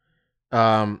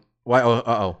 Why?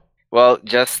 Well,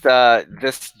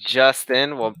 this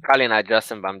Justin. Well, probably not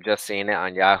Justin, but I'm just seeing it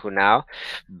on Yahoo now.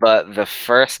 But the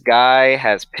first guy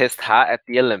has pissed hot at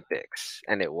the Olympics,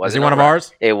 and it wasn't. Is he one of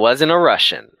ours? It wasn't a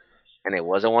Russian, and it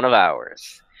wasn't one of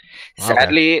ours.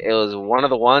 Sadly, it was one of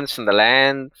the ones from the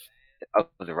land of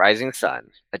the rising sun,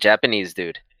 a Japanese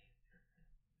dude,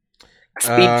 a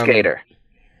speed skater.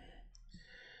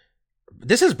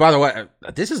 This is, by the way,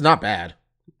 this is not bad.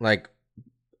 Like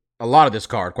a lot of this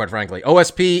card, quite frankly.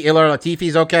 OSP, Ilir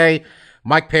Latifi's okay.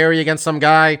 Mike Perry against some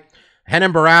guy.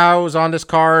 Henan Barrow's on this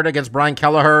card against Brian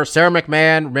Kelleher. Sarah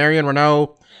McMahon, Marion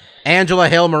Renault, Angela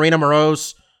Hill, Marina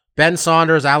Moroz, Ben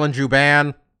Saunders, Alan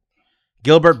Juban.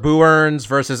 Gilbert Burns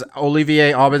versus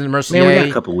Olivier Aubin-Mercier. Man, we got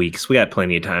a couple weeks. We got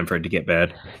plenty of time for it to get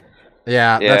bad.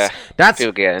 Yeah.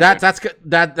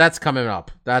 That's coming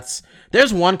up.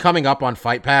 There's one coming up on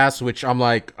Fight Pass, which I'm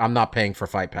like, I'm not paying for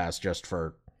Fight Pass just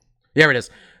for. Here it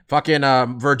is. Fucking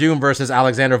Verdum versus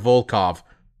Alexander Volkov.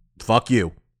 Fuck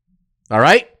you. All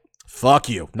right. Fuck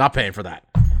you. Not paying for that.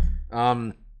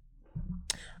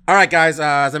 All right, guys.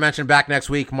 As I mentioned, back next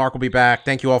week. Mark will be back.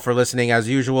 Thank you all for listening, as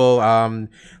usual.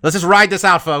 Let's just ride this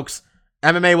out, folks.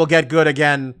 MMA will get good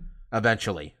again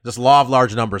eventually. This law of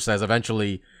large numbers says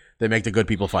eventually they make the good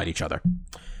people fight each other.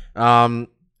 And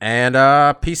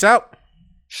peace out.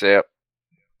 See ya.